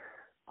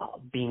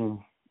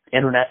being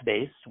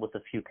internet-based with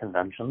a few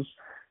conventions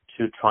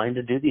to trying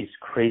to do these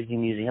crazy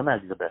museum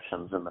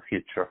exhibitions in the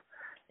future,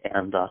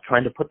 and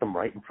trying to put them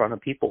right in front of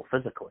people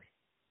physically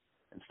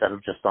instead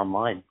of just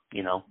online,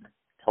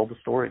 tell the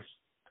stories.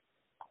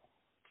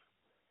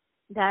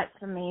 That's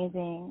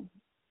amazing.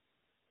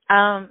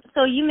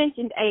 So you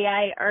mentioned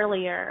AI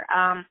earlier.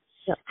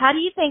 Yeah. How do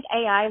you think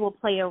AI will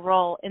play a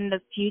role in the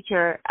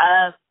future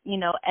of,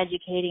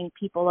 educating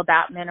people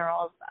about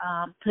minerals,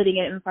 putting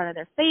it in front of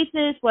their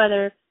faces,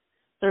 whether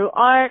through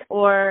art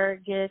or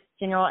just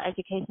general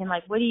education?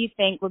 What do you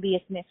think would be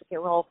a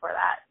significant role for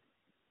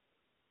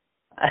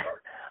that?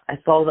 I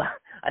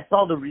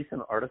saw the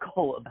recent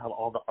article about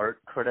all the art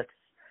critics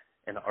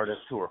and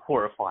artists who are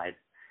horrified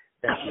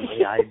that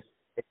the AI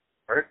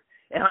art.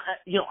 And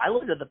I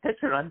looked at the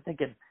picture and I'm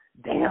thinking,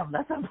 damn,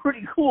 that's a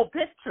pretty cool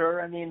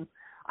picture.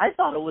 I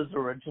thought it was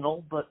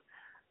original, but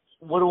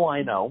what do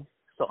I know?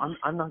 So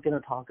I'm not going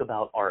to talk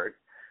about art,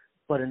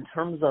 but in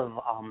terms of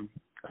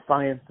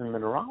science and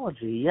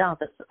mineralogy, yeah,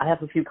 I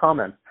have a few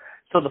comments.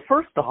 So the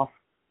first off,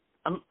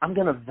 I'm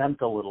going to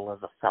vent a little as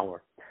a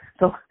seller.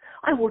 So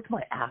I worked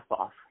my ass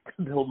off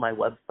to build my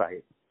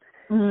website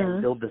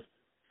and build this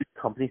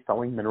company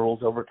selling minerals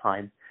over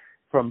time.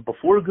 From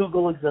before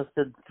Google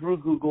existed through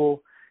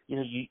Google, you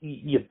know,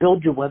 you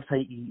build your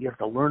website, you have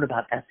to learn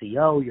about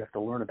SEO, you have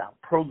to learn about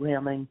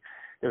programming.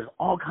 There's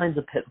all kinds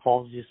of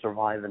pitfalls you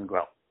survive and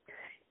grow.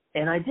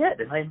 And I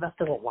did, and I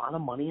invested a lot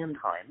of money and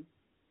time,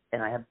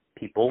 and I have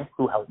people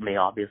who helped me,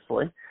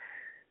 obviously.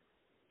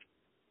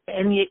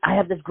 And I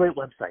have this great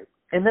website.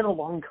 And then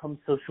along comes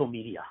social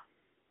media.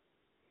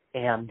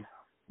 And,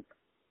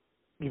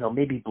 you know,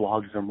 maybe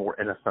blogs are more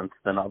innocent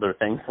than other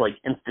things like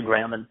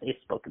Instagram and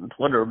Facebook and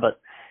Twitter, but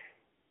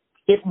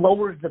it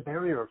lowers the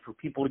barrier for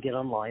people to get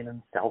online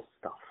and sell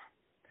stuff,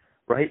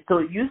 right? So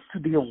it used to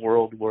be a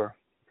world where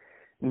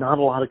not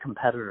a lot of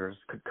competitors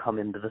could come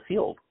into the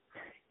field.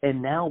 And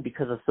now,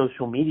 because of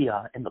social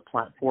media and the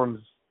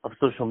platforms of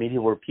social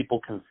media where people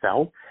can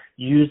sell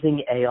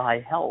using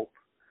AI help,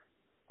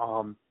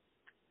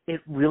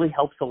 it really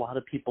helps a lot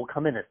of people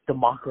come in. It's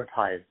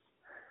democratized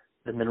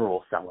the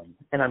mineral selling.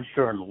 And I'm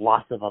sure in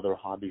lots of other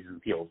hobbies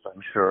and fields,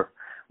 I'm sure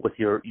with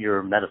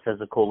your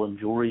metaphysical and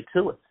jewelry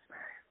too.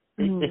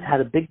 It had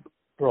a big,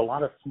 for a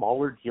lot of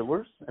smaller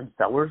dealers and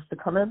sellers to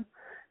come in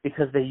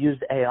because they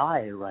used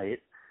AI, right,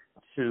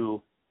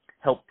 to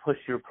help push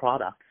your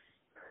products,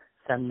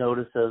 send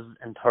notices,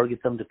 and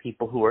target them to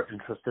people who are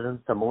interested in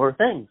similar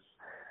things.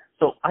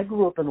 So I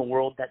grew up in a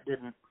world that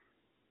didn't,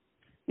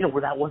 you know,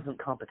 where that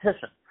wasn't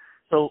competition.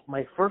 So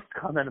my first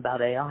comment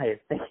about AI is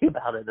thinking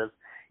about it as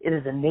it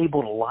has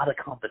enabled a lot of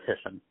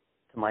competition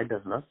to my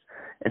business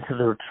and to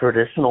the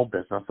traditional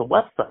business of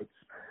websites.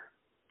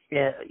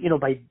 You know,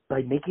 by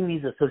making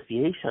these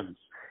associations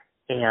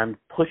and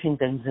pushing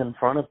things in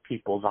front of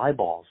people's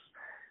eyeballs.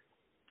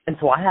 And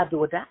so I had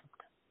to adapt.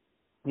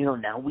 You know,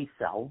 now we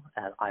sell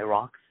at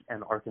IROX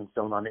and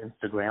Arkenstone on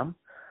Instagram.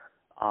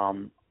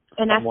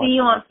 And I see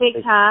you on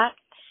TikTok.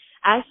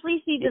 I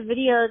actually see the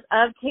videos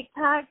of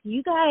TikTok.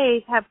 You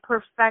guys have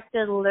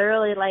perfected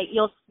literally, like,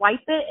 you'll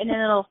swipe it and then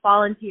it'll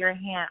fall into your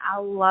hand. I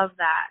love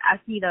that. I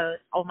see those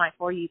on my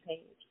For You page.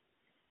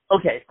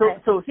 Okay,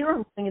 so here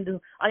I'm thinking,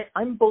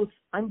 I'm both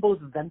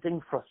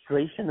venting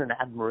frustration and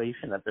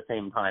admiration at the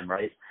same time,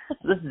 right?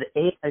 So this is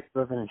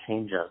AI-driven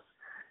changes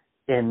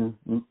in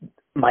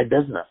my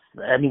business.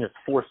 I mean, it's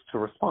forced to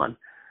respond.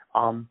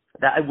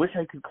 That I wish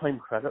I could claim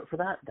credit for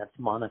that. That's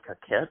Monica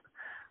Kitt.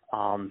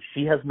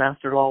 She has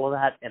mastered all of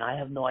that, and I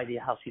have no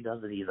idea how she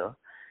does it either.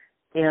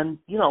 And,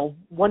 you know,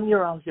 1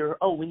 year I'll hear,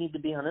 oh, we need to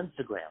be on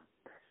Instagram.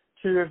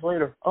 2 years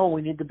later, oh,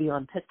 we need to be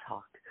on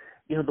TikTok.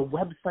 You know, the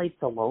websites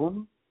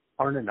alone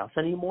aren't enough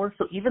anymore.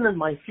 So even in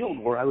my field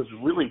where I was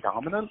really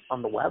dominant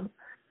on the web,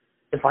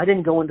 if I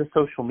didn't go into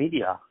social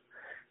media,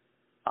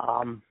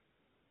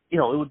 you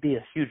know, it would be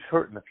a huge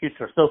hurt in the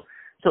future. So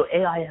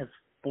AI has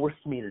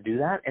forced me to do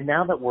that. And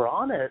now that we're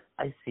on it,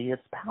 I see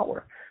its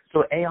power.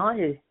 So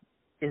AI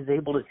is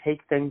able to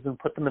take things and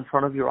put them in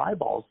front of your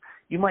eyeballs.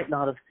 You might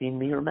not have seen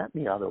me or met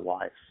me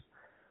otherwise.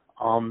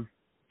 You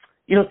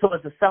know, so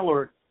as a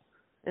seller,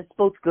 it's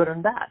both good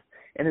and bad.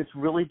 And it's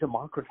really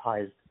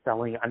democratized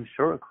selling, I'm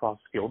sure, across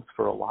fields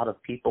for a lot of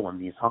people in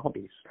these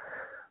hobbies.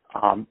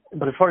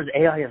 But as far as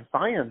AI and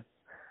science,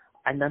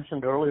 I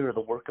mentioned earlier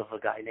the work of a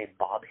guy named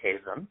Bob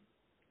Hazen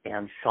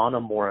and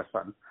Shauna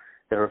Morrison.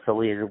 They're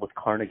affiliated with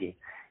Carnegie.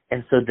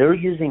 And so they're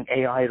using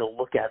AI to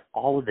look at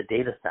all of the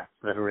data sets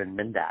that are in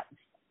MinDat,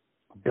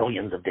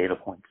 billions of data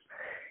points.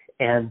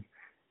 And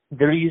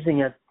they're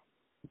using it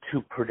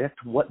to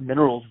predict what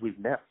minerals we've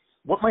missed,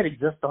 what might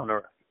exist on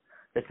Earth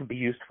that could be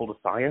useful to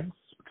science,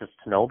 just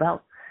to know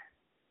about,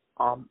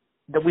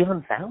 that we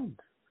haven't found.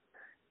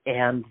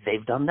 And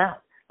they've done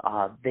that.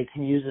 They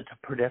can use it to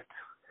predict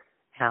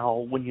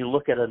how, when you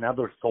look at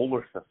another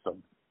solar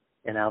system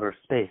in outer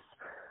space,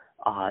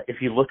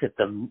 if you look at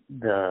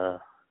the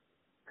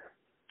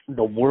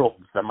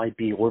worlds that might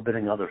be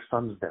orbiting other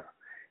suns there,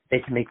 they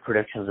can make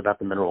predictions about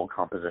the mineral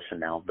composition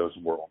now of those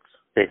worlds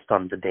based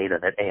on the data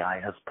that AI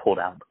has pulled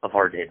out of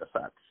our data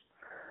sets.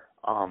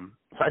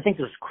 So I think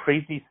there's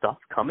crazy stuff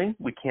coming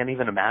we can't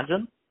even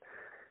imagine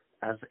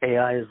as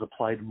AI is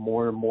applied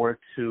more and more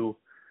to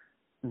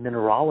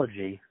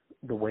mineralogy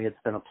the way it's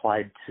been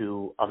applied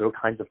to other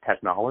kinds of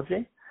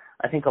technology.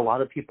 I think a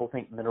lot of people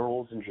think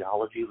minerals and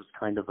geology was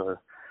kind of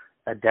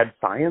a dead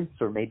science,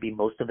 or maybe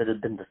most of it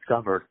had been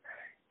discovered.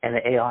 And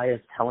AI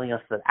is telling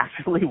us that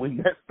actually we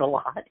missed a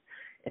lot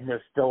and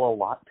there's still a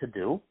lot to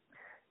do.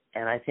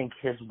 And I think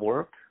his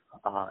work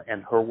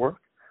and her work,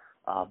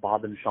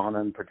 Bob and Shauna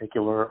in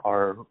particular,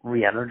 are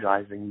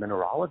re-energizing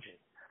mineralogy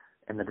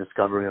and the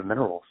discovery of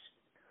minerals.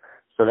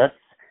 So that's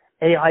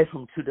AI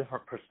from two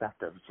different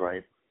perspectives,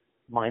 right?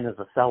 Mine as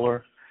a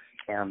seller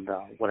and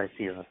what I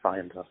see as a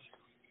scientist.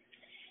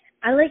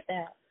 I like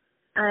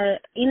that.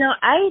 You know,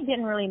 I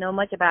didn't really know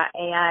much about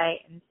AI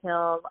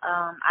until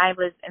I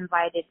was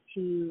invited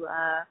to,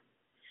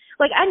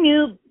 like, I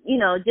knew, you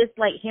know, just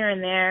like here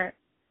and there,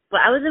 But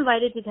I was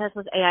invited to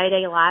Tesla's AI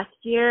Day last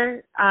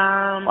year,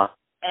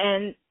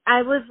 and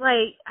I was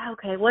like,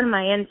 okay, what am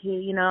I into?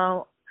 You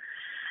know,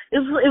 it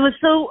was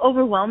so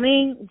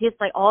overwhelming, just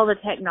like all the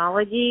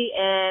technology,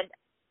 and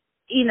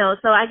you know,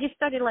 so I just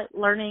started like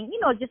learning, you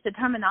know, just the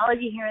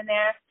terminology here and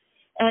there,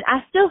 and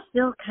I still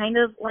feel kind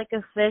of like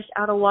a fish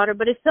out of water.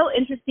 But it's so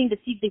interesting to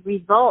see the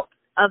results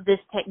of this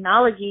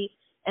technology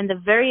and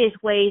the various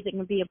ways it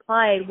can be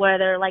applied.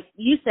 Whether, like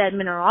you said,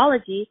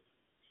 mineralogy.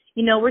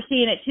 You know, we're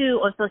seeing it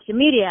too on social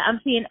media. I'm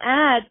seeing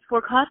ads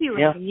for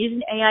copywriting,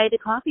 using AI to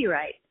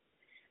copyright.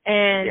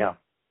 And,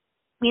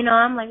 you know,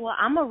 I'm like, well,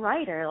 I'm a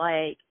writer.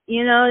 Like,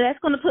 you know, that's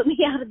going to put me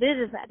out of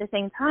business at the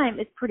same time.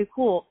 It's pretty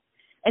cool.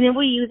 And then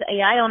we use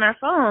AI on our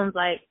phones.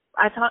 Like,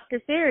 I talk to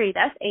Siri.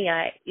 That's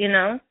AI, you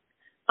know.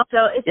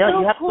 So it's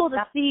so cool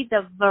to see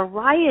the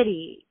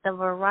variety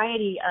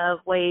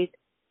of ways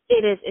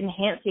it is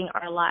enhancing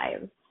our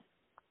lives.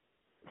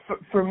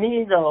 For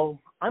me, though,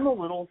 I'm a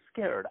little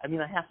scared. I mean,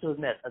 I have to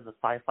admit, as a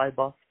sci-fi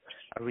buff,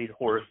 I read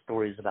horror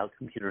stories about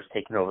computers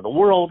taking over the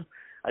world.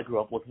 I grew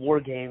up with war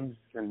games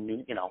and,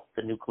 you know,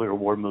 the nuclear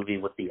war movie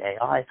with the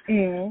AI.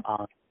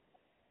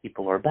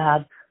 People are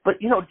bad.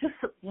 But, you know, just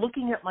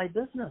looking at my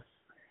business,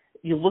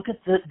 you look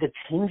at the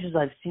changes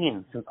I've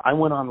seen since I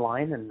went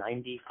online in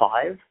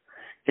 95,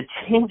 the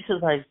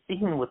changes I've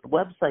seen with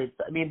websites.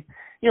 I mean,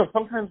 you know,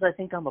 sometimes I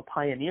think I'm a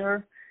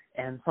pioneer,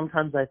 and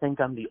sometimes I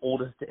think I'm the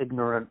oldest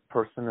ignorant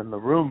person in the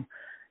room,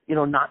 you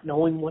know, not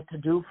knowing what to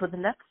do for the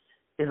next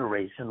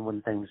iteration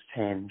when things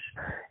change.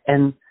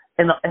 And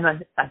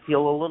I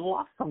feel a little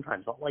lost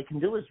sometimes. All I can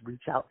do is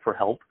reach out for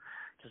help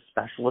to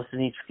specialists in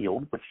each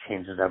field, which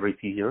changes every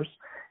few years,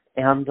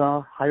 and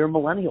hire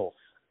millennials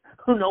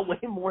who know way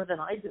more than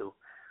I do.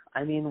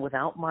 I mean,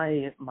 without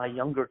my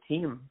younger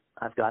team,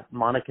 I've got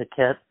Monica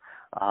Kitt,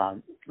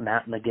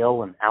 Matt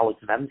McGill, and Alex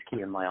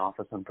Vensky in my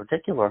office in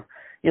particular.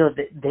 You know,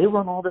 they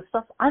run all this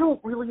stuff. I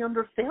don't really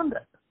understand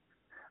it.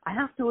 I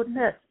have to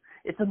admit,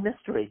 it's a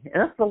mystery,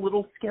 and it's a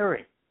little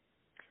scary.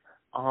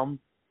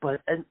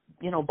 But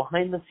you know,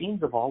 behind the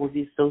scenes of all of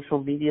these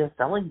social media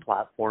selling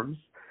platforms,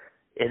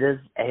 it is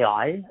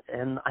AI,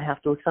 and I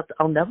have to accept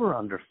I'll never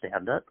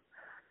understand it.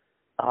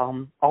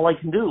 All I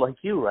can do, like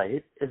you,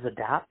 right, is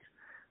adapt,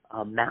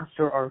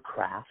 master our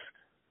craft,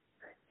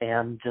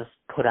 and just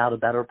put out a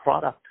better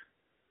product.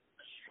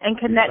 And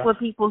connect with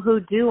people who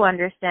do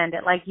understand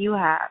it, like you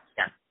have.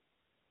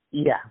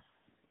 Yes.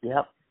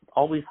 Yep.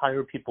 Always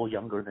hire people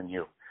younger than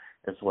you.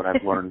 Is what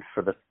I've learned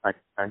for the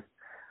time.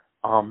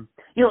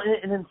 You know,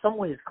 and in some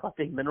ways,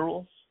 collecting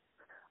minerals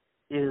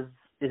is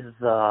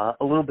a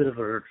little bit of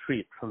a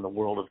retreat from the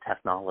world of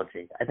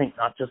technology. I think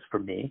not just for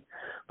me,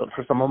 but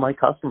for some of my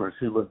customers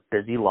who live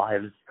busy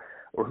lives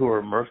or who are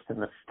immersed in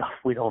the stuff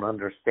we don't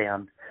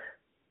understand.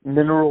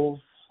 Minerals,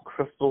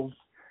 crystals,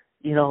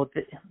 you know,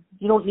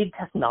 you don't need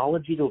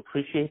technology to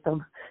appreciate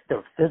them.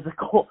 They're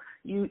physical.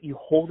 You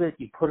hold it,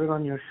 you put it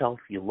on your shelf,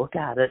 you look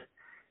at it.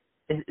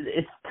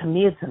 It's to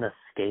me, it's an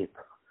escape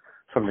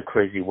from the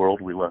crazy world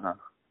we live in.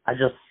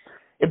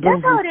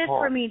 That's how it is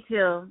for me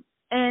too.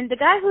 And the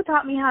guy who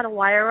taught me how to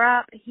wire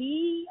wrap,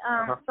 he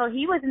so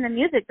he was in the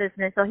music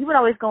business, so he would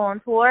always go on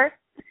tour.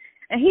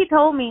 And he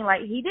told me,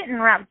 like, he didn't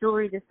wrap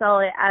jewelry to sell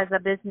it as a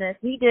business.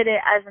 He did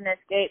it as an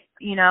escape,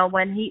 you know,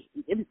 when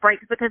it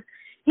breaks, because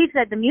he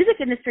said the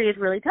music industry is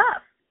really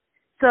tough.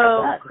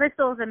 So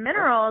crystals and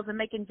minerals and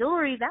making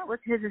jewelry, that was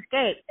his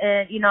escape.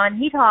 And, you know, and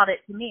he taught it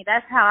to me.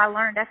 That's how I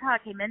learned. That's how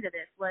I came into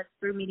this, was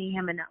through meeting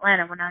him in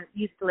Atlanta when I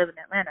used to live in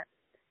Atlanta.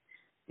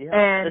 Yeah,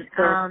 and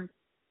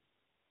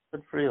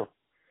good for you.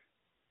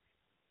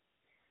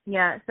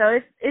 Yeah, so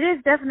it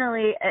is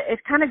definitely,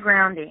 it's kind of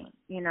grounding,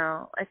 you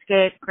know,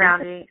 escape,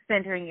 grounding,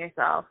 centering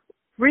yourself,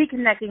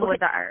 reconnecting with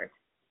the earth.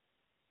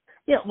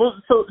 Yeah, well,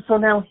 so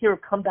now here,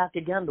 come back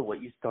again to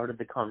what you started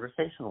the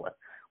conversation with.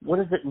 What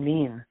does it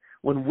mean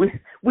when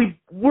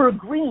we're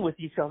agreeing with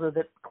each other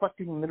that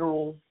collecting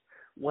minerals,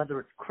 whether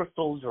it's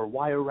crystals or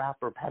wire wrap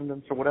or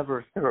pendants or whatever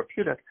is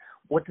therapeutic?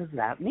 What does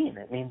that mean?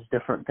 It means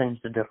different things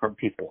to different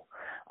people.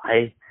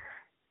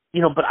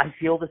 But I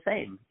feel the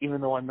same,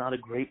 even though I'm not a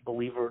great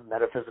believer in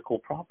metaphysical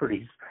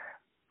properties.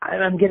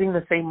 I'm getting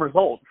the same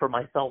result for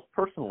myself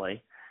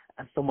personally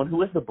as someone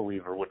who is a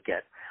believer would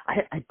get.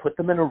 I put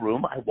them in a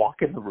room, I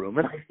walk in the room,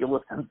 and I feel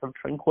a sense of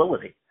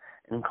tranquility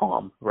and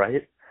calm,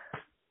 right?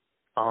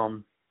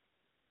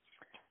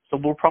 So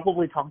we're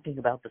probably talking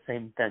about the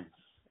same things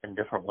in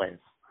different ways.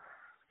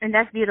 And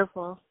that's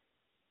beautiful.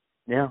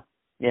 Yeah.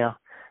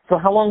 So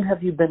how long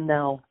have you been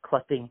now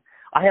collecting?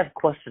 I have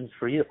questions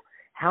for you.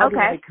 How do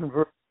I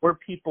convert more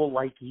people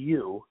like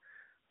you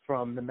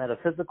from the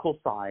metaphysical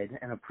side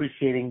and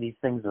appreciating these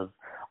things of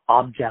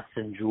objects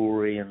and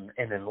jewelry and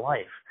in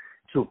life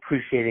to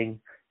appreciating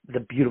the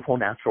beautiful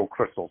natural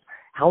crystals?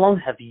 How long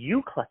have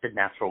you collected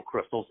natural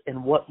crystals,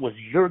 and what was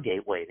your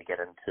gateway to get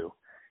into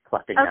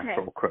collecting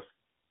natural crystals?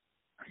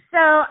 So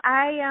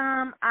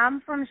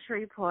I'm from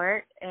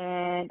Shreveport,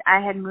 and I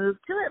had moved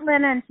to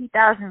Atlanta in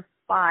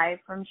 2005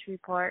 from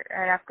Shreveport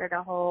right after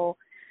the whole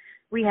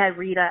we had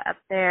Rita up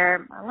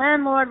there. My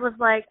landlord was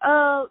like,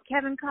 oh,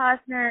 Kevin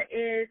Costner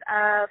is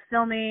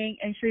filming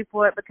in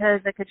Shreveport because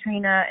the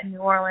Katrina in New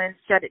Orleans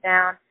shut it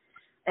down.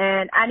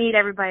 And I need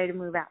everybody to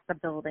move out the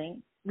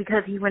building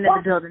because he rented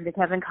the building to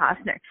Kevin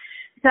Costner.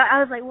 So I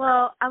was like,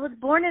 well, I was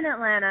born in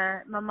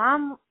Atlanta. My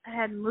mom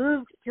had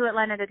moved to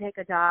Atlanta to take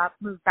a job,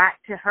 moved back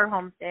to her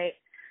home state.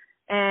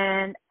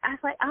 And I was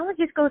like, I would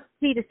just go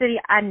see the city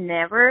I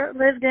never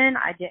lived in,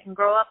 I didn't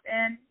grow up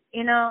in,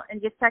 you know,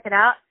 and just check it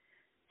out.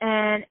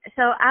 And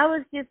so I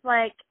was just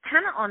like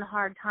kind of on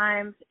hard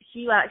times.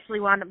 She actually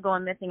wound up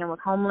going missing and was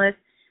homeless.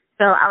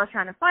 So I was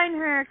trying to find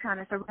her, trying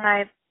to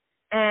survive.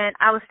 And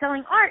I was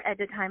selling art at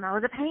the time. I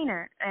was a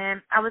painter.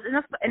 And I was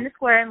in the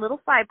square in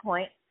Little 5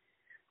 Point.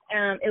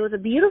 It was a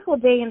beautiful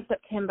day in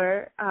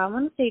September. I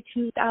want to say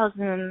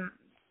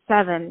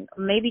 2007,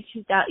 maybe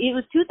 2000. It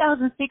was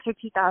 2006 or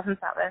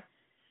 2007.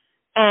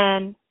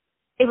 And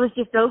it was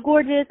just so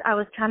gorgeous. I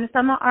was trying to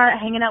sell my art,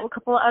 hanging out with a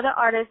couple of other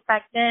artists.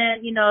 Back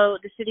then, you know,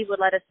 the city would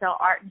let us sell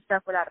art and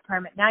stuff without a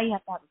permit. Now you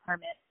have to have a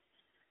permit.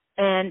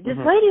 And this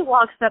lady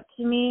walks up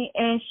to me,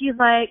 and she's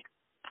like,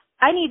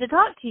 I need to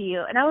talk to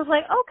you. And I was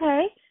like,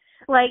 okay.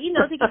 Like, you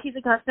know, thinking she's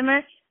a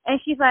customer. And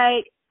she's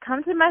like,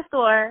 come to my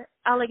store,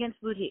 Elegance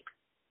Boutique.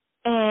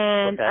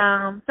 And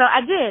so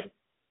I did.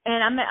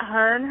 And I met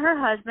her and her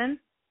husband,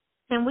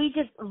 and we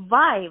just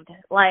vibed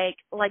like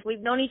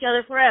we've known each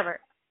other forever.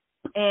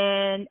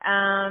 And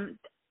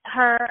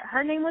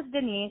her name was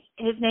Denise.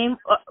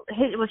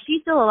 Was she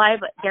still alive,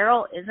 but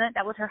Daryl isn't.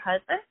 That was her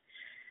husband.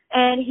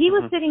 And he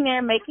was sitting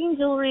there making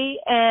jewelry,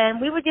 and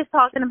we were just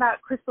talking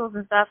about crystals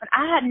and stuff, and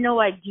I had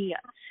no idea.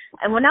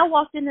 And when I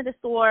walked into the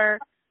store,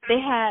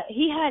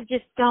 he had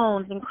just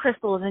stones and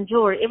crystals and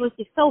jewelry. It was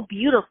just so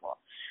beautiful.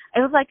 It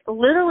was like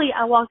literally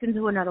I walked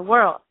into another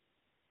world.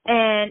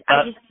 And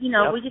I just, you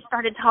know, we just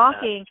started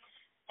talking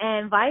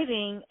and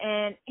vibing,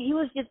 and he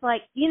was just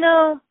like, you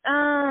know,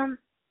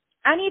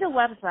 I need a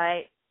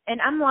website. And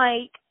I'm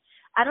like,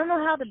 I don't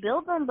know how to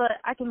build them, but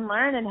I can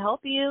learn and help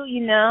you,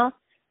 you know.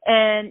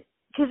 And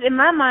because in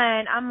my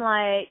mind, I'm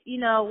like, you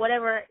know,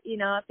 whatever, you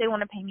know, if they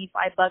want to pay me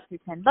 $5 or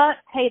 $10,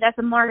 hey, that's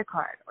a MARTA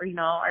card, or, you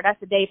know, or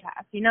that's a day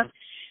pass, you know.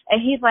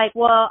 And he's like,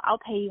 well, I'll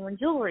pay you in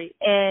jewelry.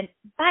 And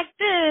back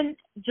then,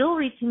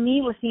 jewelry to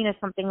me was seen as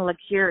something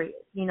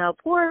luxurious, you know.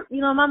 Poor,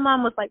 you know, my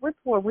mom was like, we're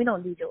poor, we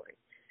don't do jewelry,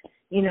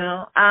 you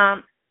know.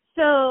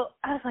 So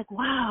I was like,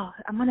 wow,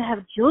 I'm going to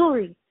have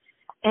jewelry.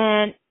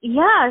 And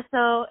yeah,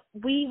 so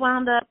we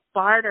wound up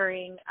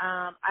bartering.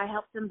 I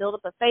helped them build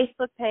up a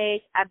Facebook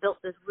page. I built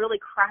this really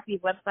crappy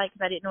website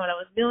because I didn't know what I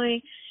was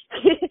doing.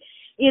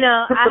 You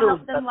know, I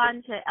helped them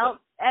launch an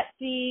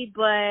Etsy,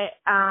 but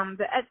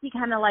the Etsy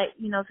kind of like,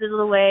 you know, fizzled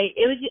away.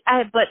 It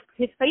was, but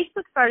his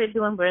Facebook started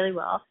doing really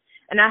well,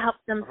 and I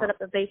helped them set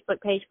up a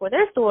Facebook page for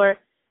their store,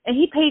 and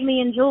he paid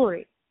me in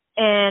jewelry,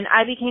 and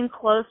I became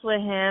close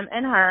with him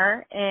and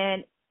her,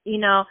 and you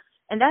know.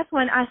 And that's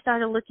when I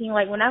started looking,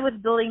 like when I was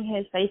building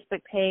his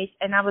Facebook page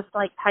and I was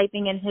like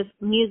typing in his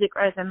music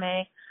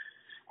resume,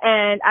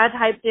 and I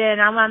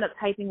wound up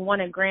typing won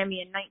a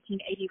Grammy in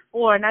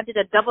 1984, and I did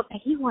a double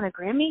take. He won a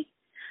Grammy?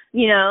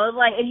 You know,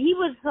 like, and he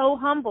was so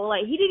humble.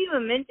 Like, he didn't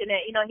even mention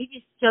it. You know, he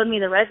just showed me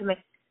the resume.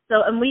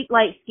 So, and we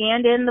like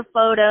scanned in the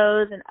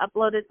photos and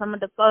uploaded some of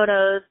the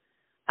photos.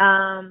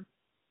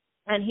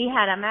 And he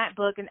had a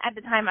MacBook, and at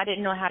the time I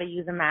didn't know how to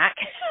use a Mac.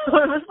 So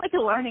it was like a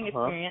learning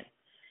experience.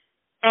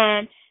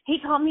 And he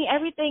taught me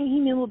everything he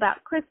knew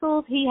about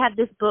crystals. He had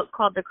this book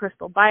called The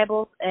Crystal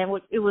Bible,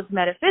 and it was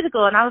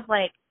metaphysical. And I was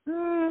like,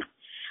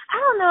 I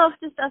don't know if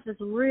this stuff is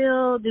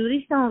real. Do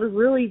these stones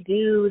really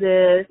do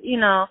this? You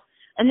know.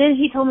 And then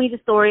he told me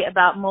the story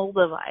about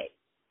Moldavite.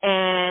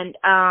 And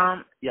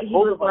he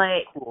was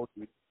like, cool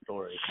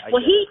story.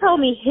 Well, he told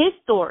me his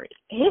story.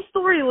 His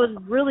story was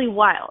really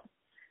wild.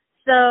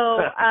 So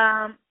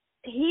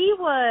he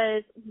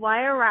was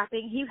wire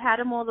wrapping. He had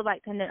a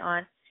Moldavite pendant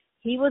on.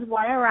 He was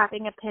wire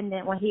wrapping a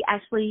pendant when he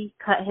actually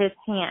cut his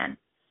hand.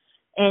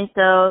 And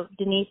so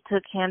Denise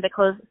took him to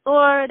close the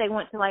store. They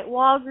went to like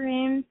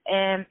Walgreens,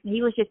 and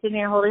he was just sitting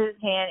there holding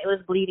his hand. It was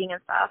bleeding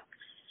and stuff.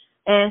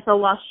 And so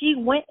while she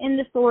went in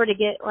the store to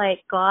get like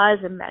gauze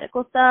and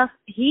medical stuff,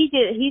 he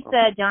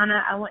said,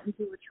 Jonna, I went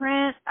into a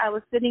trance. I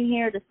was sitting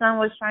here, the sun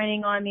was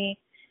shining on me,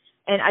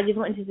 and I just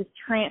went into this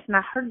trance, and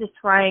I heard this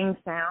frying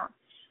sound.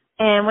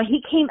 And when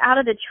he came out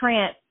of the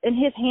trance, in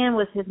his hand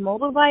was his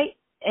Moldavite,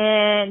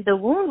 and the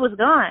wound was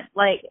gone.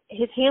 Like,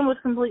 his hand was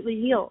completely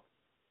healed.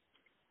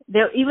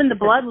 Even the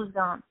blood was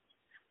gone.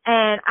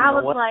 And I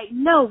was like,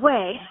 no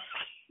way.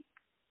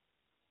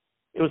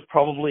 It was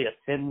probably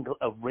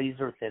a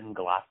razor-thin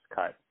glass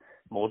cut.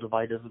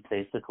 Moldavite is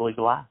basically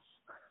glass.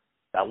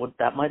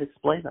 That might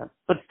explain that.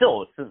 But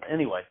still,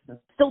 anyway,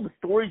 still the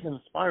story's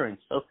inspiring.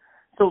 So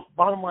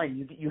bottom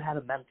line, you had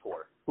a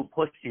mentor who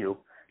pushed you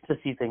to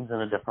see things in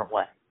a different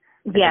way.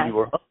 Yeah. You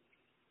were hooked.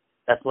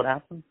 That's what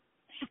happened.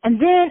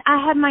 And then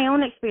I had my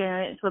own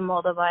experience with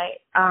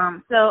Moldavite.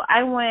 So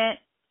I went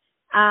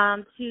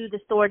to the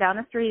store down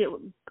the street.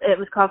 It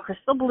was called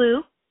Crystal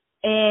Blue,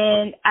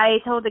 And I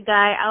told the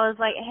guy, I was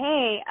like,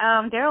 hey,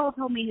 Daryl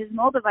told me his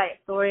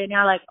Moldavite story, and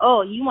they're like,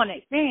 oh, you want to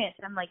experience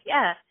it? I'm like,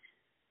 yeah.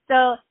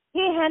 So he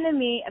handed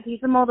me a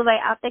piece of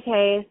Moldavite out the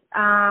case,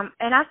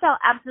 and I felt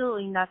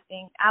absolutely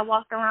nothing. I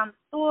walked around the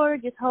store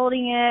just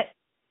holding it,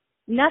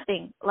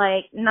 nothing,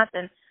 like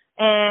nothing.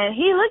 And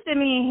he looked at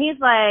me, and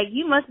he's like,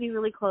 you must be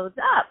really closed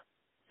up.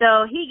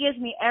 So he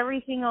gives me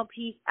every single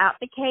piece out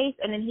the case,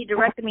 and then he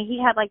directed me. He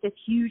had like this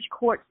huge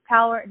quartz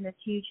tower and this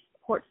huge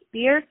quartz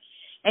spear.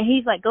 And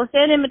he's like, go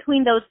stand in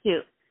between those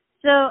two.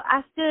 So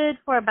I stood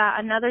for about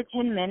another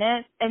 10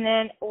 minutes. And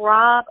then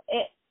Rob,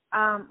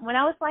 when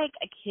I was like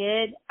a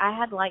kid, I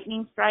had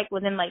lightning strike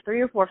within like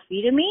 3 or 4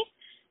 feet of me.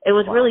 It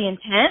was really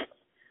intense.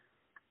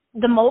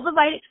 The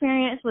Moldavite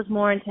experience was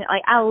more intense.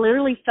 Like I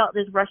literally felt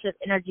this rush of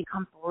energy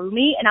come through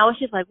me. And I was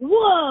just like,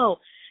 whoa,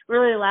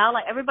 really loud.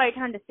 Like everybody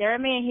turned to stare at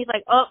me. And he's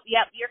like, oh,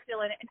 yep, you're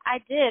feeling it. And I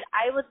did.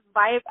 I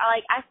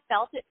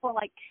felt it for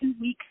like 2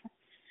 weeks.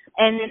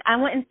 And then I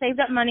went and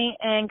saved up money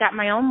and got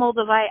my own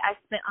Moldavite. I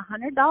spent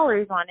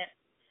 $100 on it.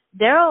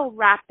 Daryl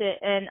wrapped it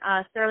in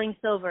sterling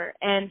silver,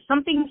 and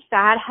something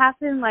sad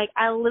happened. Like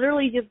I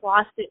literally just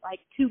lost it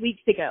like 2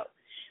 weeks ago.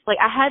 Like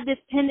I had this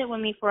pendant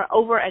with me for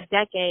over a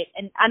decade,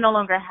 and I no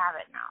longer have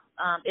it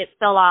now. It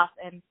fell off,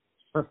 and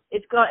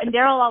it's go. And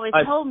Daryl always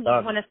told me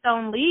when a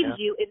stone leaves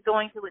you, it's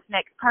going to its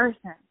next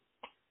person.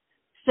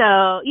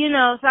 So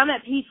so I'm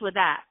at peace with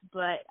that.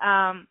 But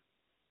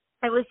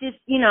it was just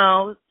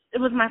it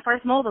was my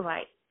first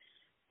Moldavite,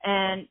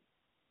 and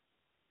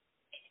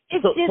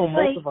it's just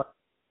Moldavite. Like,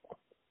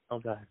 oh,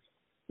 go ahead.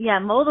 Yeah,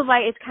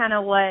 Moldavite is kind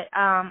of what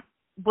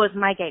was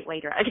my gateway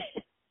drug.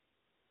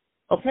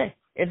 Okay,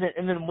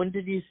 and then when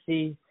did you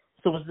see?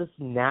 So was this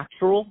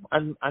natural?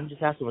 I'm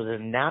just asking. Was it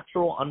a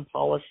natural,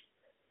 unpolished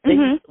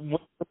thing? Mm-hmm.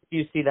 When did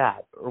you see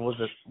that, or was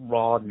it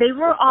raw? They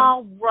were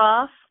all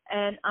rough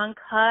and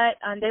uncut,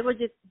 and they were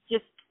just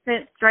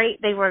sent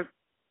straight. They were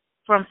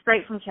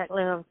straight from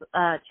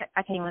I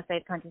can't even say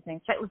the country's name,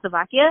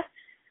 Czechoslovakia.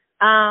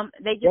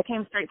 They just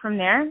came straight from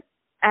there,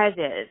 as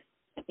is,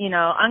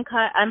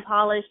 uncut,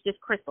 unpolished, just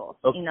crystals.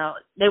 Okay.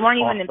 They weren't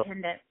even in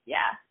pendants.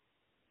 Yeah.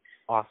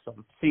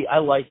 Awesome. See, I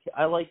like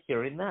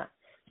hearing that.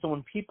 So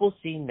when people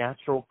see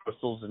natural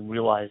crystals and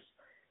realize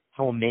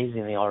how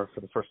amazing they are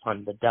for the first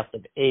time, the depth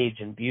of age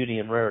and beauty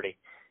and rarity,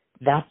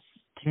 that's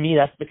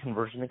the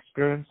conversion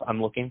experience I'm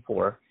looking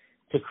for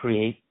to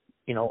create,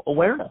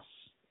 awareness.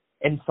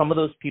 And some of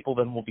those people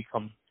then will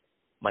become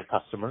my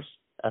customers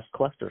as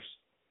collectors.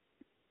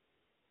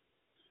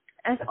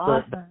 That's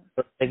awesome.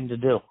 The thing to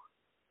do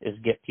is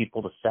get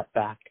people to step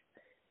back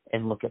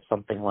and look at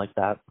something like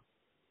that.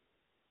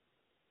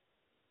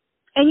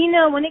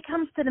 And, when it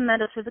comes to the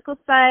metaphysical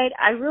side,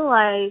 I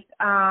realize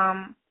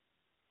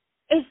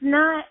it's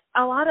not –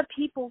 a lot of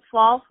people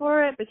fall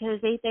for it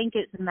because they think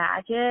it's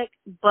magic,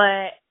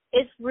 but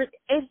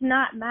it's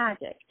not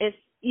magic. It's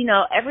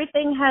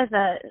everything has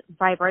a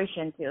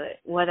vibration to it,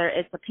 whether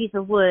it's a piece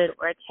of wood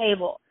or a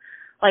table.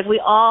 Like we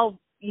all,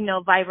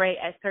 vibrate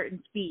at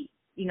certain speeds.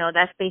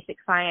 That's basic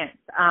science.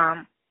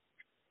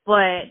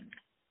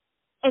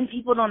 And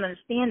people don't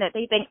understand that.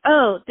 They think,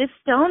 oh, this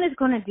stone is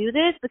going to do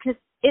this because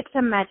it's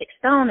a magic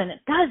stone and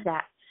it does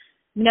that.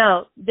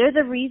 No, they're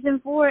the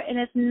reason for it, and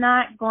it's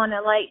not going to,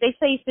 like, they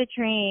say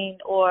citrine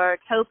or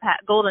topaz,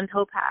 golden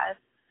topaz,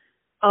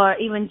 or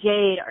even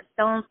jade or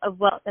stones of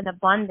wealth and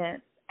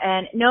abundance.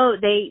 And no,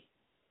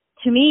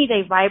 to me,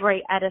 they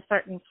vibrate at a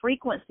certain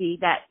frequency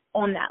that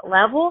on that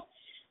level,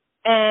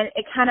 and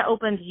it kind of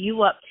opens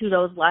you up to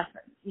those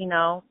lessons.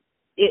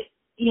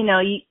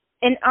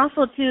 And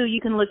also too, you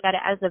can look at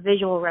it as a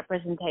visual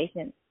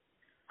representation.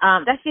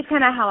 That's just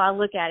kind of how I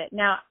look at it.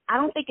 Now, I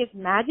don't think it's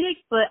magic,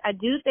 but I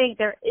do think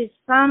there is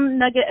some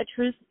nugget of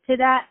truth to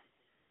that,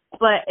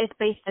 but it's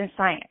based in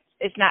science.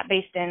 It's not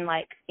based in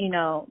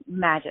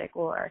magic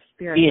or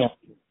spirit.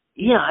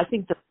 Yeah, I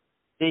think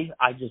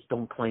I just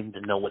don't claim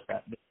to know what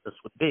that business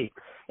would be.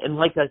 And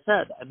like I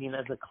said, I mean,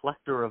 as a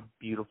collector of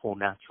beautiful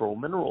natural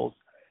minerals,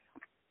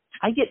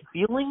 I get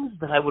feelings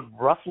that I would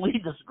roughly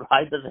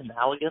describe as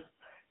analogous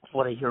to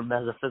what I hear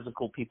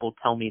metaphysical people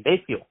tell me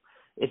they feel.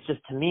 It's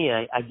just, to me,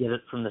 I get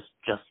it from this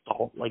just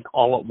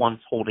all at once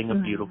holding a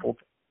beautiful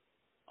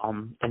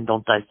and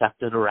don't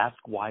dissect it or ask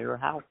why or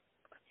how.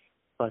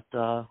 But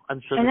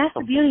I'm sure. And that's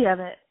the beauty of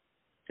it.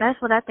 That's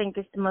what I think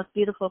is the most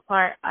beautiful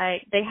part.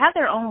 They have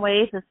their own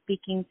ways of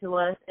speaking to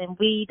us, and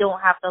we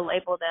don't have to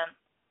label them.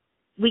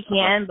 We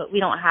can, but we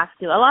don't have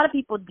to. A lot of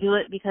people do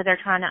it because they're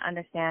trying to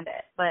understand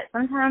it. But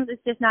sometimes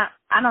it's just not,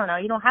 I don't know,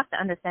 you don't have to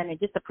understand it,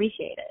 just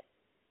appreciate it.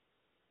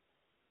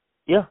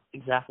 Yeah,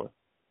 exactly.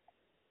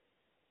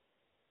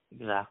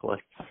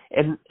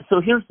 And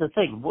so here's the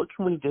thing. What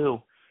can we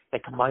do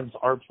that combines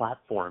our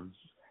platforms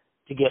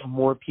to get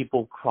more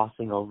people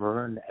crossing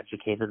over and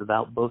educated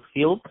about both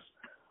fields?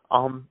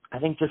 I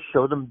think just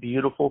show them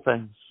beautiful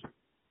things.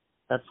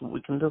 That's what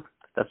we can do.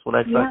 That's what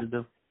I try to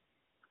do.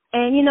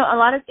 And, a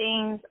lot of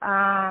things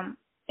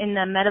in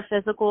the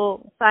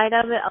metaphysical side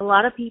of it, a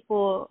lot of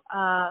people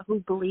who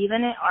believe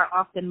in it are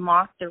often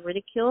mocked or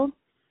ridiculed,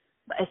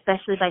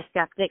 especially by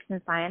skeptics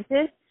and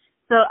scientists.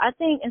 So I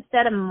think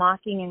instead of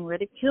mocking and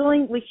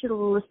ridiculing, we should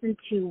listen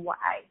to why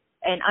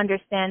and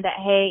understand that,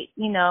 hey,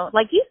 you know,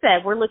 like you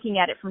said, we're looking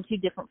at it from two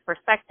different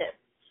perspectives.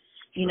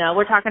 You know,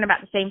 we're talking about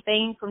the same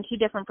thing from two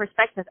different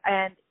perspectives.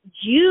 And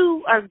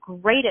you are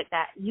great at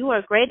that. You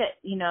are great at,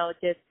 you know,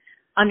 just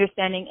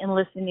understanding and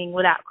listening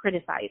without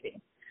criticizing.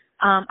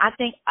 I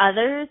think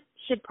others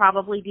should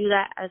probably do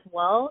that as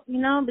well. You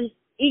know,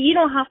 you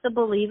don't have to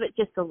believe it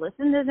just to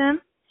listen to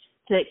them,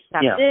 to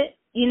accept it,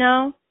 you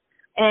know.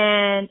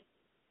 And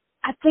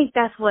I think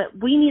that's what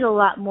we need, a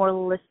lot more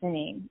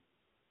listening,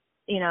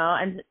 you know,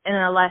 and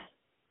a less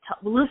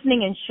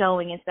listening and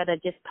showing instead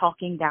of just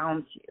talking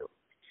down to.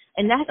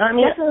 And that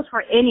goes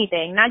for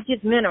anything, not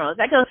just minerals.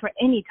 That goes for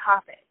any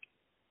topic.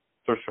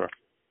 For sure.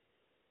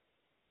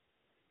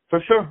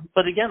 For sure.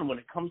 But again, when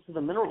it comes to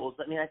the minerals,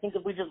 I mean, I think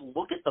if we just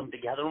look at them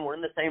together and we're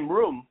in the same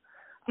room,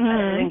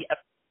 I think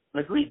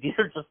everyone agrees. These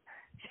are just,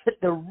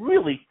 they're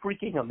really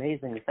freaking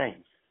amazing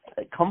things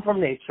that come from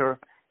nature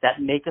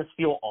that make us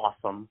feel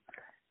awesome.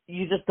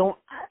 You just don't,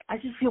 I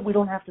just feel we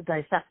don't have to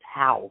dissect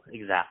how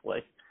exactly,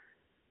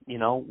 you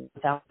know,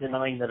 without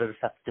denying that it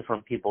affects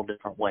different people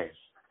different ways.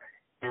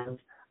 And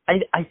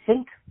I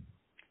think,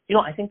 you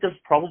know, I think there's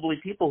probably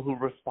people who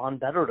respond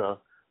better to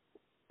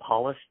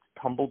polished,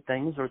 tumbled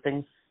things or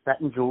things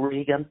set in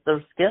jewelry against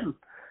their skin.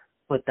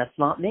 But that's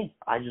not me.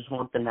 I just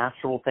want the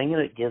natural thing,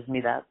 and it gives me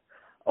that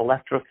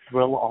electric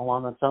thrill all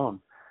on its own.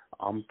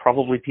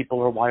 Probably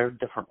people are wired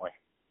differently.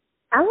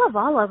 I love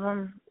all of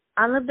them.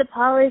 I love the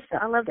polished.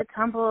 I love the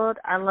tumbled.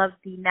 I love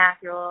the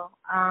natural.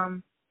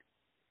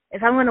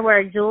 If I'm going to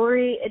wear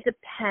jewelry, it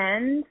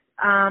depends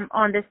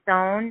on the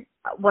stone,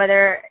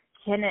 whether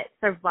can it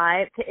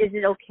survive. Is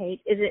it okay?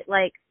 Is it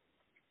like,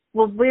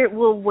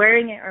 will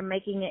wearing it or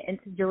making it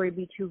into jewelry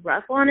be too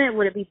rough on it?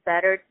 Would it be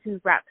better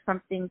to wrap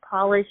something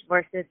polished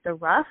versus the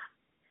rough?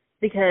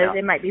 Because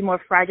it might be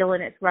more fragile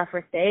in its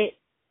rougher state.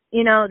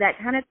 You know, that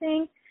kind of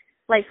thing.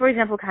 Like, for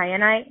example,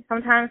 kyanite.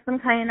 Sometimes some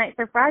kyanites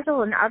are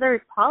fragile and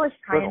others polished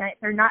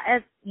kyanites are not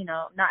as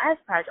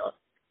fragile.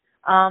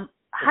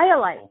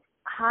 Hyalite.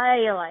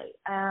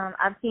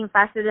 I've seen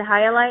faceted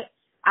hyalite.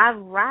 I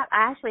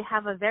actually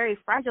have a very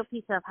fragile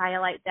piece of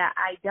hyalite that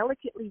I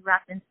delicately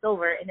wrapped in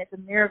silver, and it's a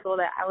miracle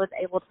that I was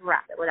able to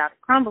wrap it without it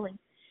crumbling.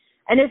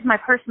 And it's my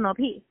personal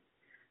piece.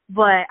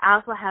 But I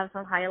also have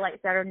some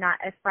hyalites that are not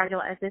as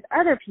fragile as this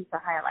other piece of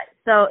hyalite.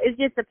 So it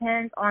just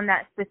depends on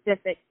that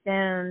specific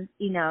stone,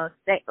 you know.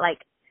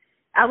 Like,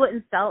 I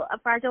wouldn't sell a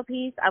fragile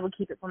piece. I would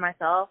keep it for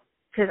myself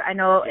because I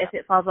know if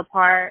it falls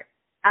apart,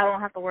 I don't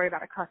have to worry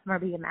about a customer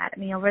being mad at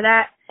me over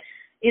that,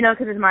 you know,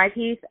 because it's my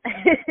piece.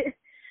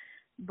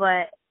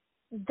 But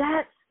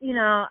that's, you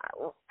know,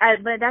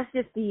 but that's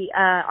just the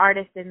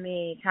artist in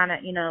me trying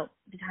to, you know,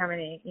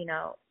 determining, you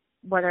know,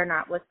 whether or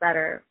not what's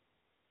better.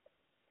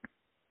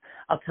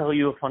 I'll tell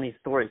you a funny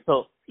story.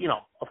 So, you know,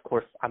 of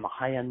course, I'm a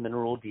high-end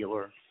mineral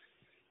dealer.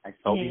 I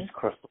sell these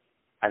crystals.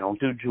 I don't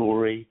do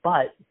jewelry,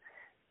 but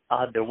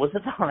there was a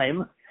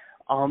time,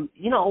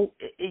 you know,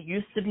 it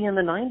used to be in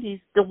the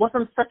 90s, there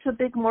wasn't such a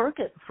big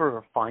market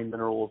for fine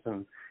minerals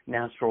and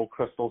natural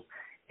crystals.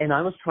 And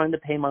I was trying to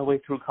pay my way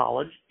through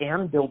college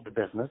and build the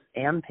business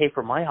and pay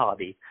for my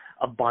hobby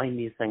of buying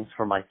these things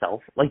for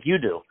myself, like you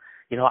do.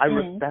 You know, I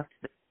respect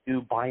that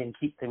you buy and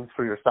keep things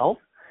for yourself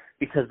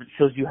because it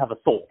shows you have a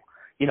soul.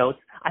 You know,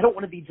 I don't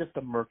want to be just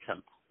a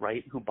merchant,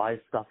 right, who buys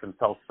stuff and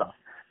sells stuff.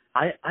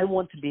 I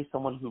want to be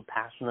someone who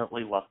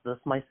passionately loves this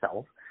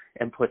myself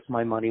and puts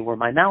my money where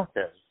my mouth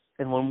is.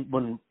 And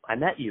when I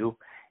met you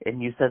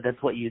and you said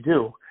that's what you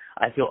do,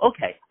 I feel,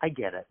 okay, I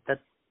get it.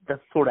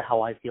 That's sort of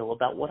how I feel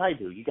about what I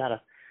do. You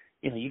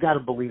gotta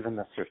believe in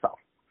this yourself.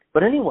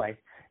 But anyway,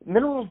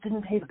 minerals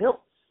didn't pay the bills.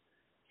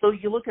 So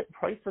you look at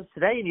prices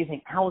today and you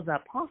think, how is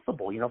that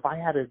possible? You know, if I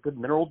had a good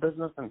mineral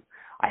business and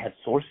I had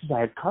sources, I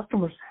had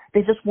customers,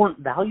 they just weren't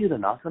valued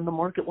enough and the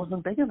market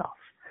wasn't big enough.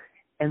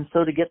 And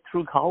so to get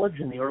through college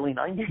in the early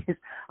 90s,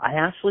 I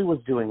actually was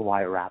doing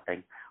wire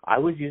wrapping. I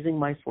was using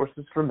my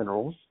sources for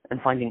minerals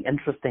and finding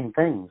interesting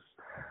things,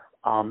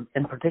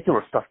 in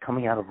particular stuff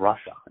coming out of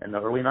Russia in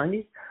the early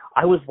 90s.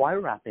 I was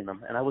wire wrapping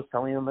them and I was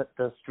selling them at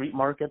the street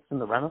markets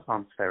and the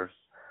Renaissance fairs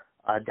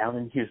down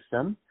in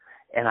Houston.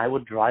 And I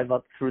would drive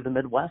up through the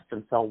Midwest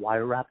and sell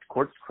wire-wrapped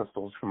quartz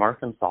crystals from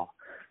Arkansas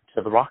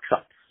to the rock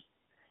shops.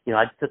 You know,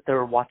 I'd sit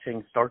there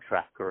watching Star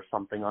Trek or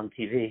something on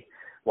TV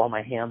while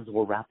my hands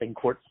were wrapping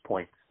quartz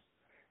points.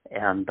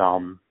 And,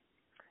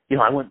 you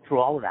know, I went through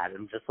all of that.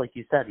 And just like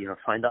you said, you know,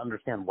 trying to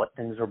understand what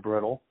things are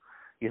brittle.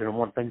 You don't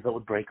want things that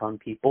would break on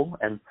people.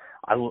 And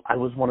I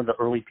was one of the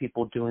early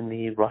people doing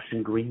the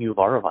Russian green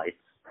uvaravites.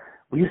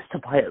 We used to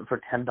buy it for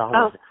 $10.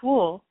 Oh,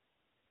 cool.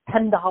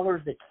 $10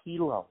 a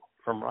kilo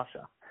from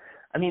Russia.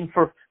 I mean,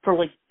 for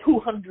like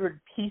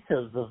 200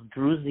 pieces of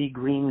druzy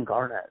green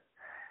garnet.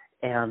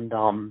 And,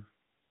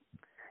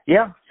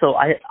 so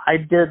I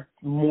did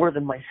more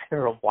than my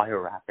share of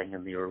wire wrapping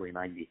in the early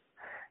 90s.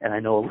 And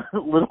I know a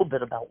little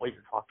bit about what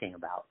you're talking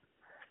about.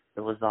 It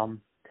was,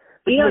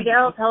 you know,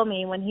 Daryl told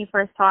me when he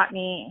first taught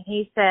me,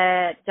 he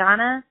said,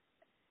 Jonna,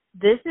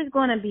 this is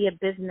going to be a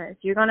business.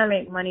 You're going to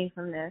make money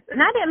from this.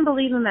 And I didn't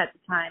believe him at the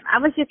time. I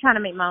was just trying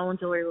to make my own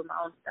jewelry with my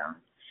own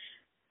stones.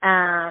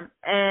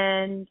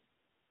 And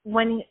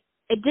when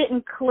it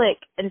didn't click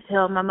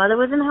until my mother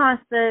was in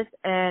hospice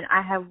and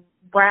I had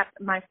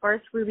wrapped my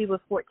first ruby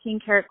with 14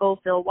 karat gold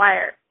filled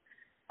wire.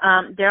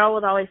 Daryl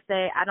would always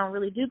say, I don't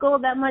really do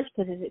gold that much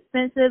because it's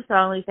expensive, so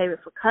I only save it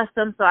for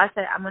custom. So I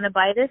said, I'm going to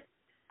buy this.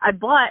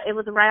 It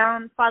was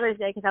around Father's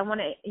Day because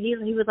he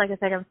was like a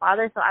second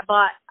father, so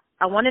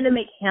I wanted to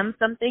make him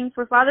something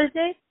for Father's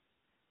Day,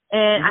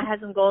 and I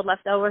had some gold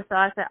left over, so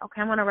I said,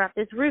 okay, I'm going to wrap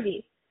this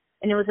ruby.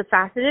 And it was a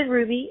faceted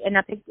ruby, and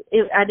I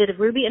did a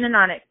ruby and an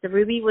onyx. The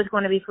ruby was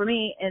going to be for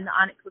me, and the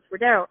onyx was for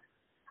Daryl.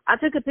 I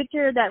took a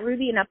picture of that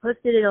ruby, and I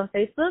posted it on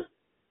Facebook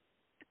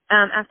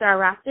after I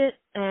wrapped it,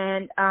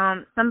 and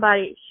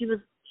she was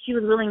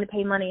willing to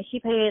pay money. She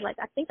paid,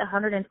 I think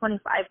 $125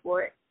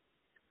 for it.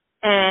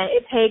 And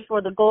it paid for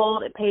the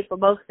gold, it paid for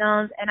both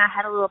stones, and I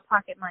had a little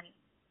pocket money.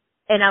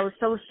 And I was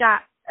so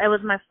shocked. It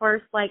was my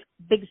first,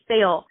 big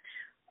sale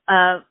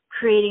of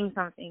creating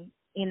something,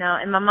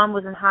 and my mom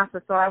was in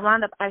hospice, so I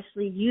wound up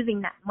actually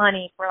using that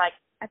money for, I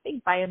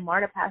think buying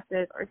MARTA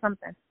passes or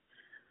something.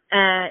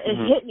 And it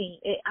hit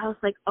me. I was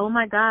like, oh,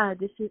 my God,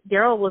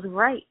 Daryl was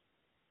right.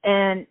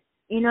 And,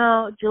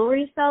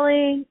 jewelry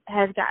selling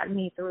has gotten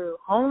me through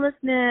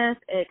homelessness.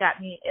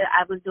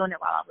 I was doing it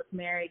while I was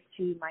married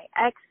to my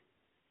ex.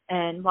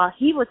 And while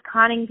he was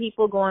conning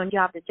people going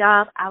job to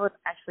job, I was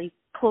actually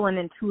pulling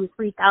in $2,000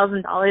 or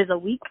 $3,000 a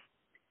week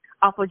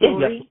off of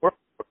jewelry. Takes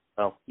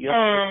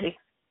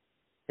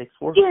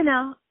work.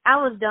 I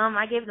was dumb.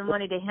 I gave the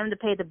money to him to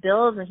pay the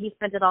bills, and he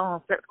spent it all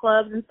on strip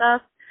clubs and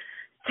stuff.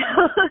 So,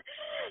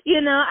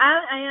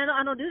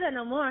 I don't do that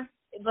no more.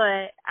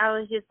 But I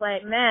was just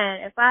like,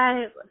 man, if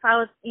I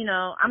was,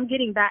 I'm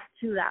getting back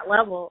to that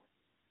level,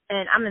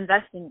 and I'm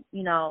investing,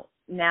 now,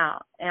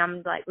 and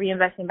I'm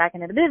reinvesting back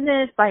into the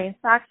business, buying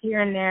stocks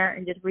here and there,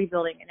 and just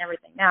rebuilding and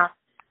everything now.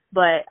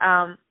 But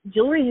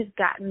jewelry has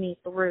gotten me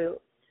through.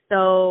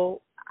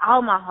 So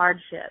all my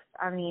hardships,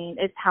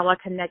 it's how I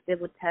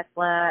connected with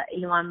Tesla,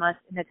 Elon Musk,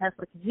 and the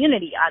Tesla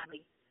community,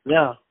 oddly.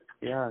 Yeah,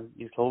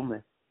 you told me.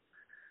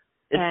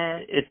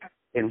 It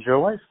changed your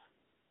life.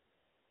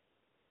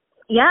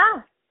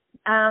 Yeah.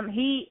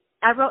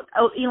 I wrote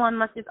Elon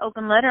Musk's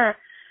open letter.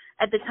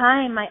 At the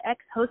time, my ex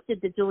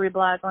hosted the jewelry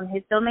blog on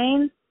his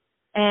domain.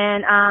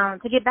 And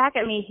to get back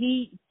at me,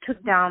 he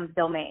took down the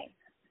domain.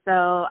 So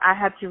I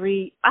had to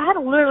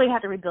literally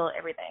have to rebuild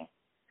everything.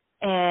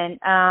 And,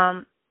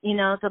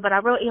 but I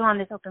wrote Elon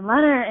this open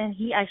letter, and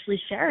he actually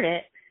shared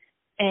it.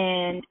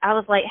 And I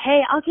was like,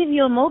 hey, I'll give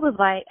you a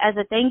Mobilite as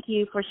a thank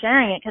you for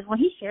sharing it. Because when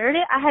he shared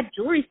it, I had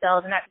jewelry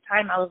sales, and at the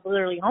time I was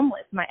literally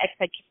homeless. My ex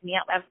had kicked me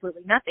out with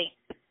absolutely nothing.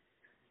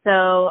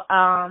 So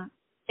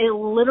it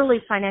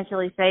literally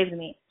financially saved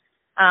me.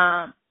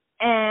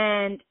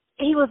 And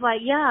he was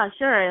like, yeah,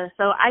 sure.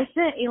 So I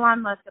sent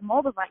Elon Musk a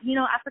Mobilite.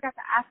 I forgot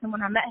to ask him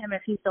when I met him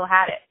if he still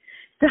had it.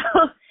 So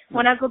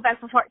when I go back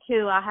for part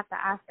 2, I'll have to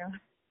ask him.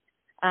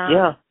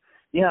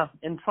 Yeah,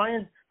 and try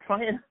and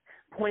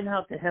point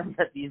out to him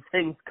that these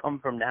things come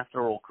from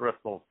natural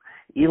crystals.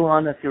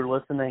 Elon, if you're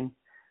listening,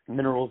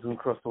 minerals and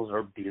crystals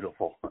are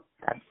beautiful.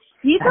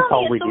 You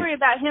told me a story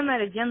about him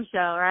at a gym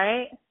show,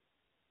 right?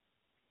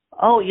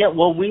 Oh, yeah.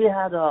 Well, we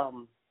had,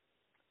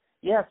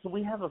 so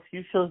we have a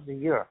few shows a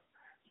year.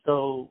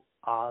 So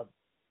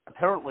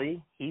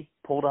apparently he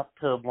pulled up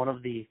to one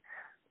of the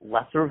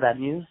lesser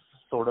venues,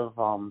 sort of,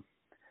 a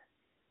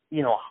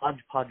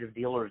hodgepodge of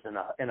dealers in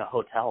a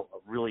hotel, a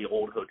really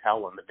old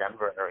hotel in the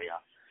Denver area,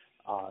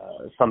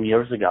 some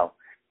years ago.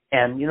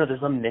 And,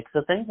 there's a mix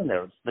of things in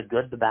there. It's the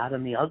good, the bad,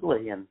 and the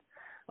ugly. And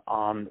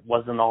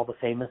wasn't all the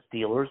famous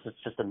dealers.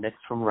 It's just a mix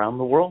from around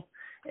the world.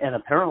 And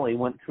apparently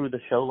went through the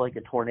show like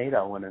a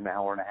tornado in an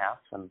hour and a half.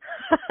 And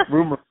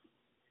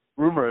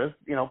rumor is,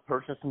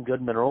 purchased some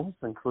good minerals,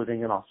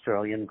 including an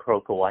Australian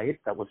crocolite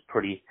that was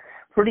pretty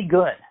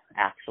good,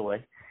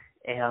 actually.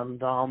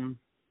 And,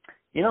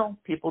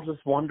 people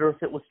just wonder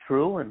if it was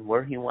true and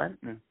where he went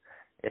and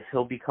if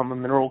he'll become a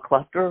mineral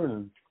collector.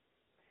 And,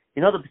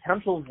 the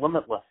potential is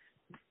limitless.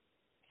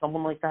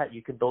 Someone like that,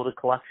 you could build a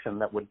collection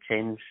that would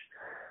change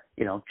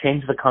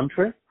the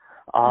country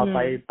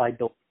by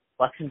building a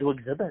collection to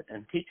exhibit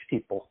and teach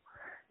people.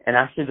 And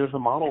actually, there's a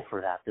model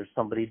for that. There's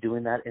somebody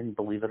doing that in,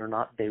 believe it or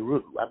not,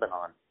 Beirut,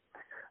 Lebanon.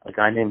 A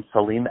guy named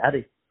Salim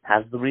Eddy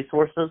has the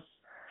resources,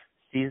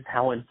 sees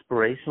how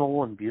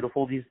inspirational and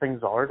beautiful these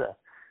things are to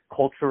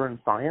culture and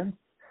science,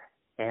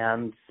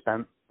 and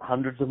spent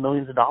hundreds of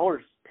millions of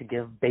dollars to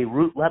give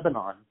Beirut,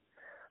 Lebanon,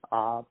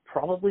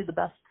 probably the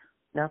best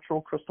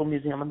natural crystal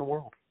museum in the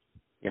world.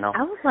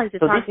 I would like to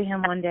talk to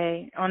him one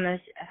day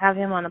have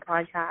him on the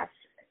podcast.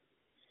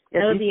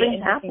 That would be an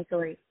interesting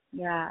story.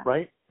 Yeah.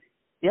 Right?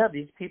 Yeah,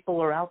 these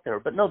people are out there.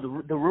 But no,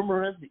 the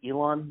rumor is that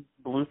Elon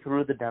blew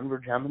through the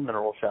Denver Gem and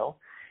Mineral Show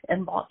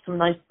and bought some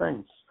nice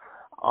things.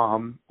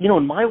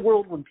 In my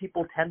world, when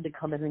people tend to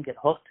come in and get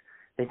hooked,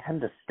 they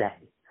tend to stay.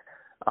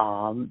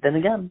 Then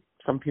again,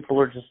 some people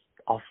are just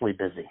awfully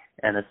busy,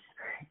 and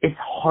it's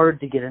hard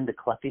to get into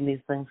collecting these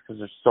things because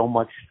there's so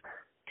much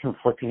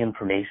conflicting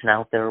information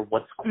out there.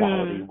 What's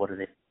quality? What are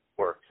they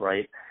worth,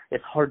 right?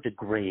 It's hard to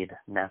grade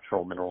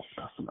natural mineral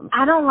specimens.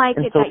 I don't like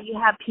it that you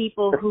have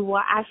people who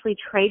will actually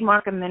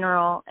trademark a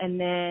mineral and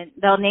then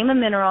they'll name a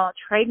mineral,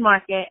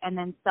 trademark it, and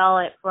then sell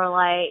it for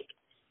like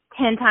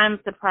 10 times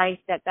the price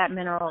that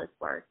mineral is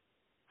worth.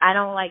 I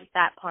don't like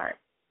that part.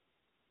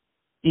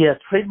 Yeah,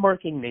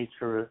 trademarking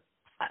nature,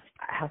 I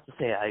have to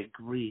say I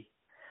agree.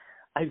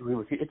 I agree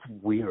with you. It's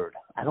weird.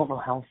 I don't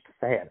know how else to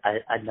say it.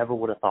 I never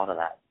would have thought of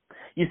that.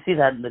 You see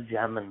that in the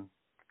gem and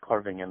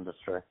carving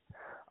industry.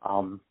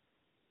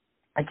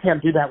 I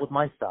can't do that with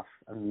my stuff.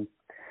 I mean,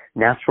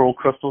 natural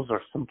crystals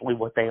are simply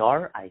what they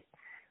are. I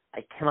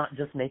cannot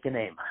just make a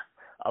name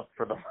up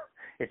for them.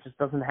 It just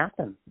doesn't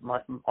happen.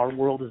 Our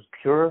world is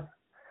pure.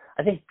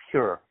 I think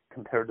pure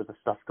compared to the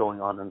stuff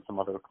going on in some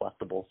other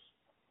collectibles.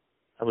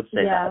 I would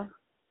say that.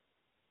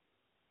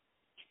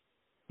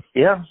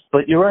 Yeah,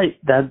 but you're right.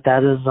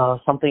 That is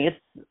something.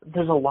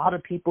 There's a lot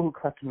of people who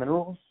collect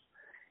minerals,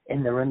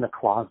 and they're in the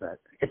closet.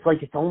 It's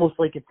almost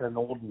like it's an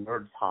old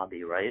nerd's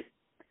hobby, right?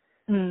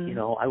 You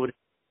know, I would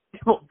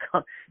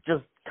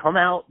just come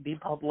out, be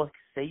public,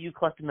 say you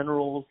collect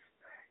minerals.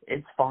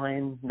 It's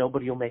fine.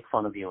 Nobody will make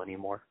fun of you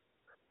anymore.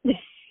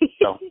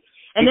 So,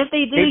 and if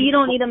they do, you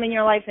don't need them in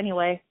your life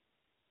anyway.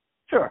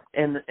 Sure.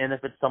 And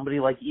if it's somebody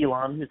like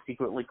Elon who's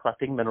secretly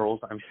collecting minerals,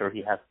 I'm sure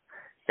he has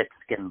thick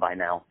skin by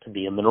now to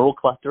be a mineral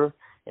collector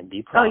and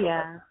be proud of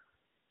it.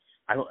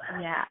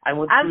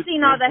 I've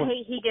seen all the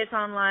hate he gets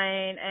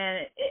online,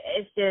 and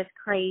it's just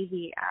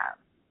crazy.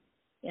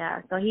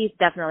 So he's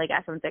definitely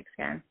got some thick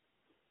skin.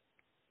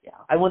 Yeah,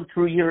 I went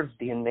through years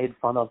being made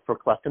fun of for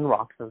collecting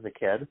rocks as a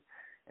kid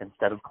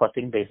instead of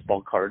collecting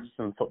baseball cards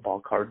and football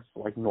cards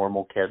like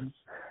normal kids.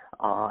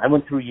 I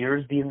went through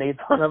years being made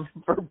fun of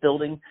for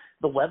building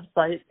the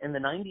website in the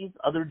 90s.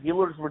 Other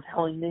dealers were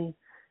telling me,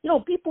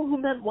 people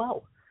who meant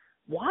well,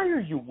 why are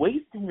you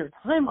wasting your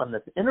time on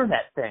this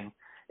internet thing?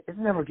 It's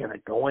never going to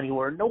go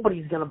anywhere.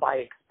 Nobody's going to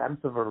buy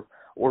expensive or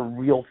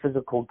real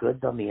physical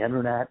goods on the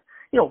internet.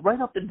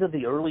 Right up into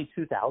the early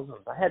 2000s,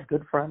 I had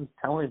good friends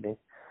telling me,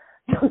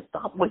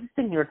 stop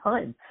wasting your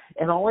time.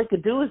 And all I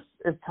could do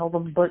is tell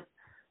them, but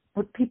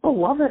people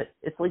love it.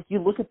 It's like you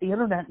look at the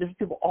internet, there's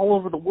people all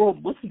over the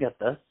world looking at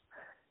this.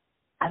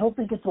 I don't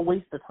think it's a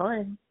waste of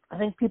time. I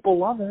think people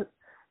love it.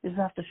 You just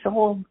have to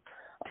show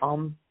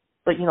them.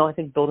 But, I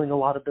think building a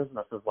lot of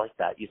businesses like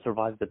that, you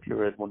survive the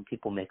period when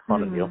people make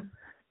fun of you.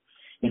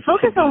 You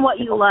focus on what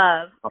you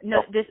love,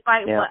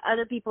 despite what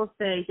other people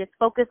say. Just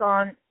focus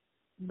on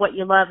what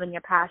you love and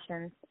your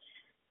passions.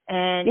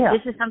 And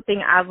this is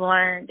something I've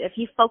learned. If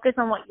you focus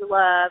on what you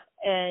love,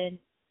 and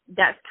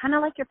that's kind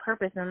of like your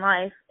purpose in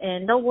life,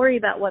 and don't worry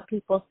about what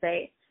people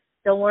say.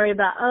 Don't worry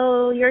about,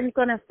 you're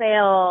going to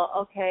fail.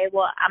 Okay,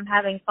 well, I'm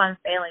having fun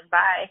failing.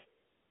 Bye.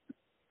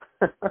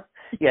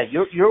 Yeah,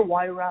 your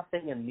wire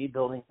wrapping and me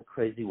building a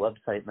crazy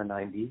website in the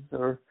 90s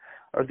are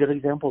good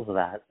examples of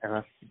that.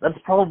 And that's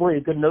probably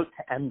a good note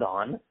to end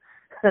on,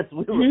 as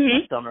we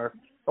reflect on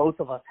both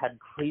of us had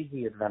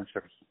crazy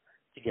adventures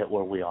to get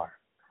where we are.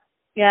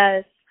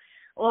 Yes.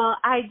 Well,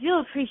 I do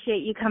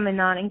appreciate you coming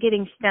on and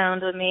getting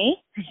stoned with me.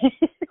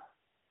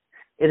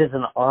 It is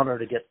an honor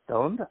to get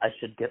stoned. I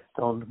should get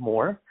stoned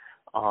more.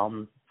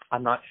 I'm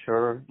not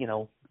sure,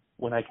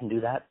 when I can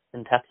do that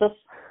in Texas,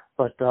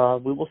 but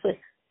we will see.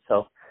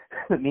 So,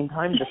 in the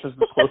meantime, this is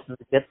the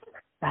closest it gets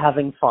to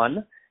having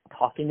fun,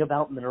 talking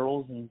about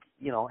minerals, and,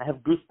 I have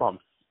goosebumps.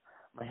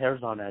 My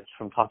hair's on edge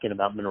from talking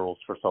about minerals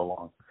for so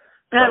long.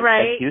 So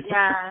right, thank you.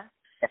 Yeah.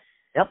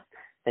 Yep.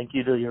 Thank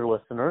you to your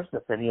listeners,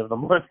 if any of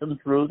them listen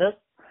through this.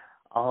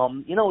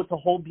 It's a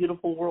whole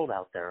beautiful world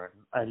out there,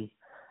 and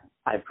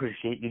I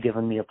appreciate you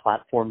giving me a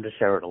platform to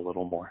share it a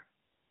little more.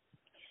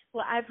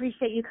 Well, I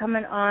appreciate you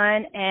coming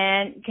on,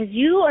 and because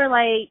you are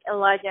like a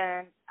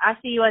legend. I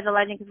see you as a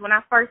legend because when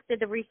I first did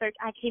the research,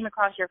 I came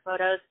across your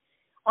photos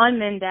on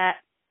Mendat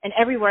and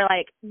everywhere.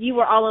 Like, you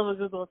were all over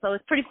Google, so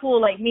it's pretty cool,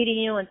 like, meeting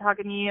you and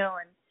talking to you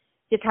and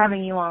just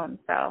having you on.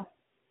 So.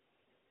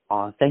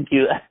 Thank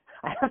you.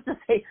 I have to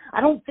say,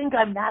 I don't think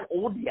I'm that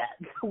old yet.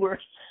 You're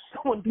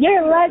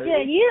a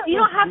legend. You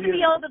don't have to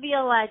be old to be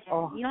a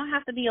legend. You don't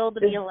have to be old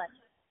to be a legend.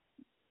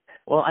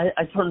 Well,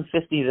 I turned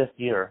 50 this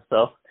year,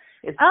 so.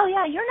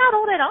 Yeah, you're not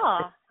old at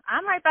all.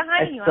 I'm right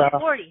behind you. I'm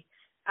 40.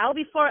 I'll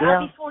be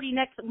 40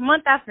 next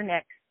month after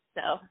next.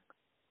 So.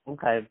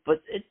 Okay,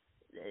 but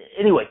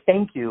anyway.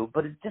 Thank you.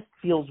 But it just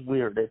feels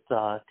weird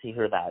to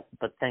hear that.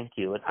 But thank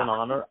you. It's an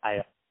honor.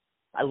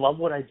 I love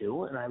what I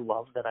do, and I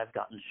love that I've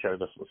gotten to share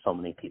this with so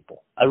many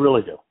people. I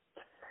really do.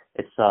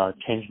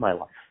 It's changed my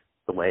life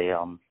the way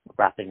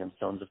wrapping and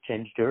stones have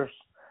changed yours.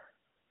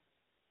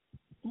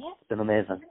 Yeah. It's been amazing.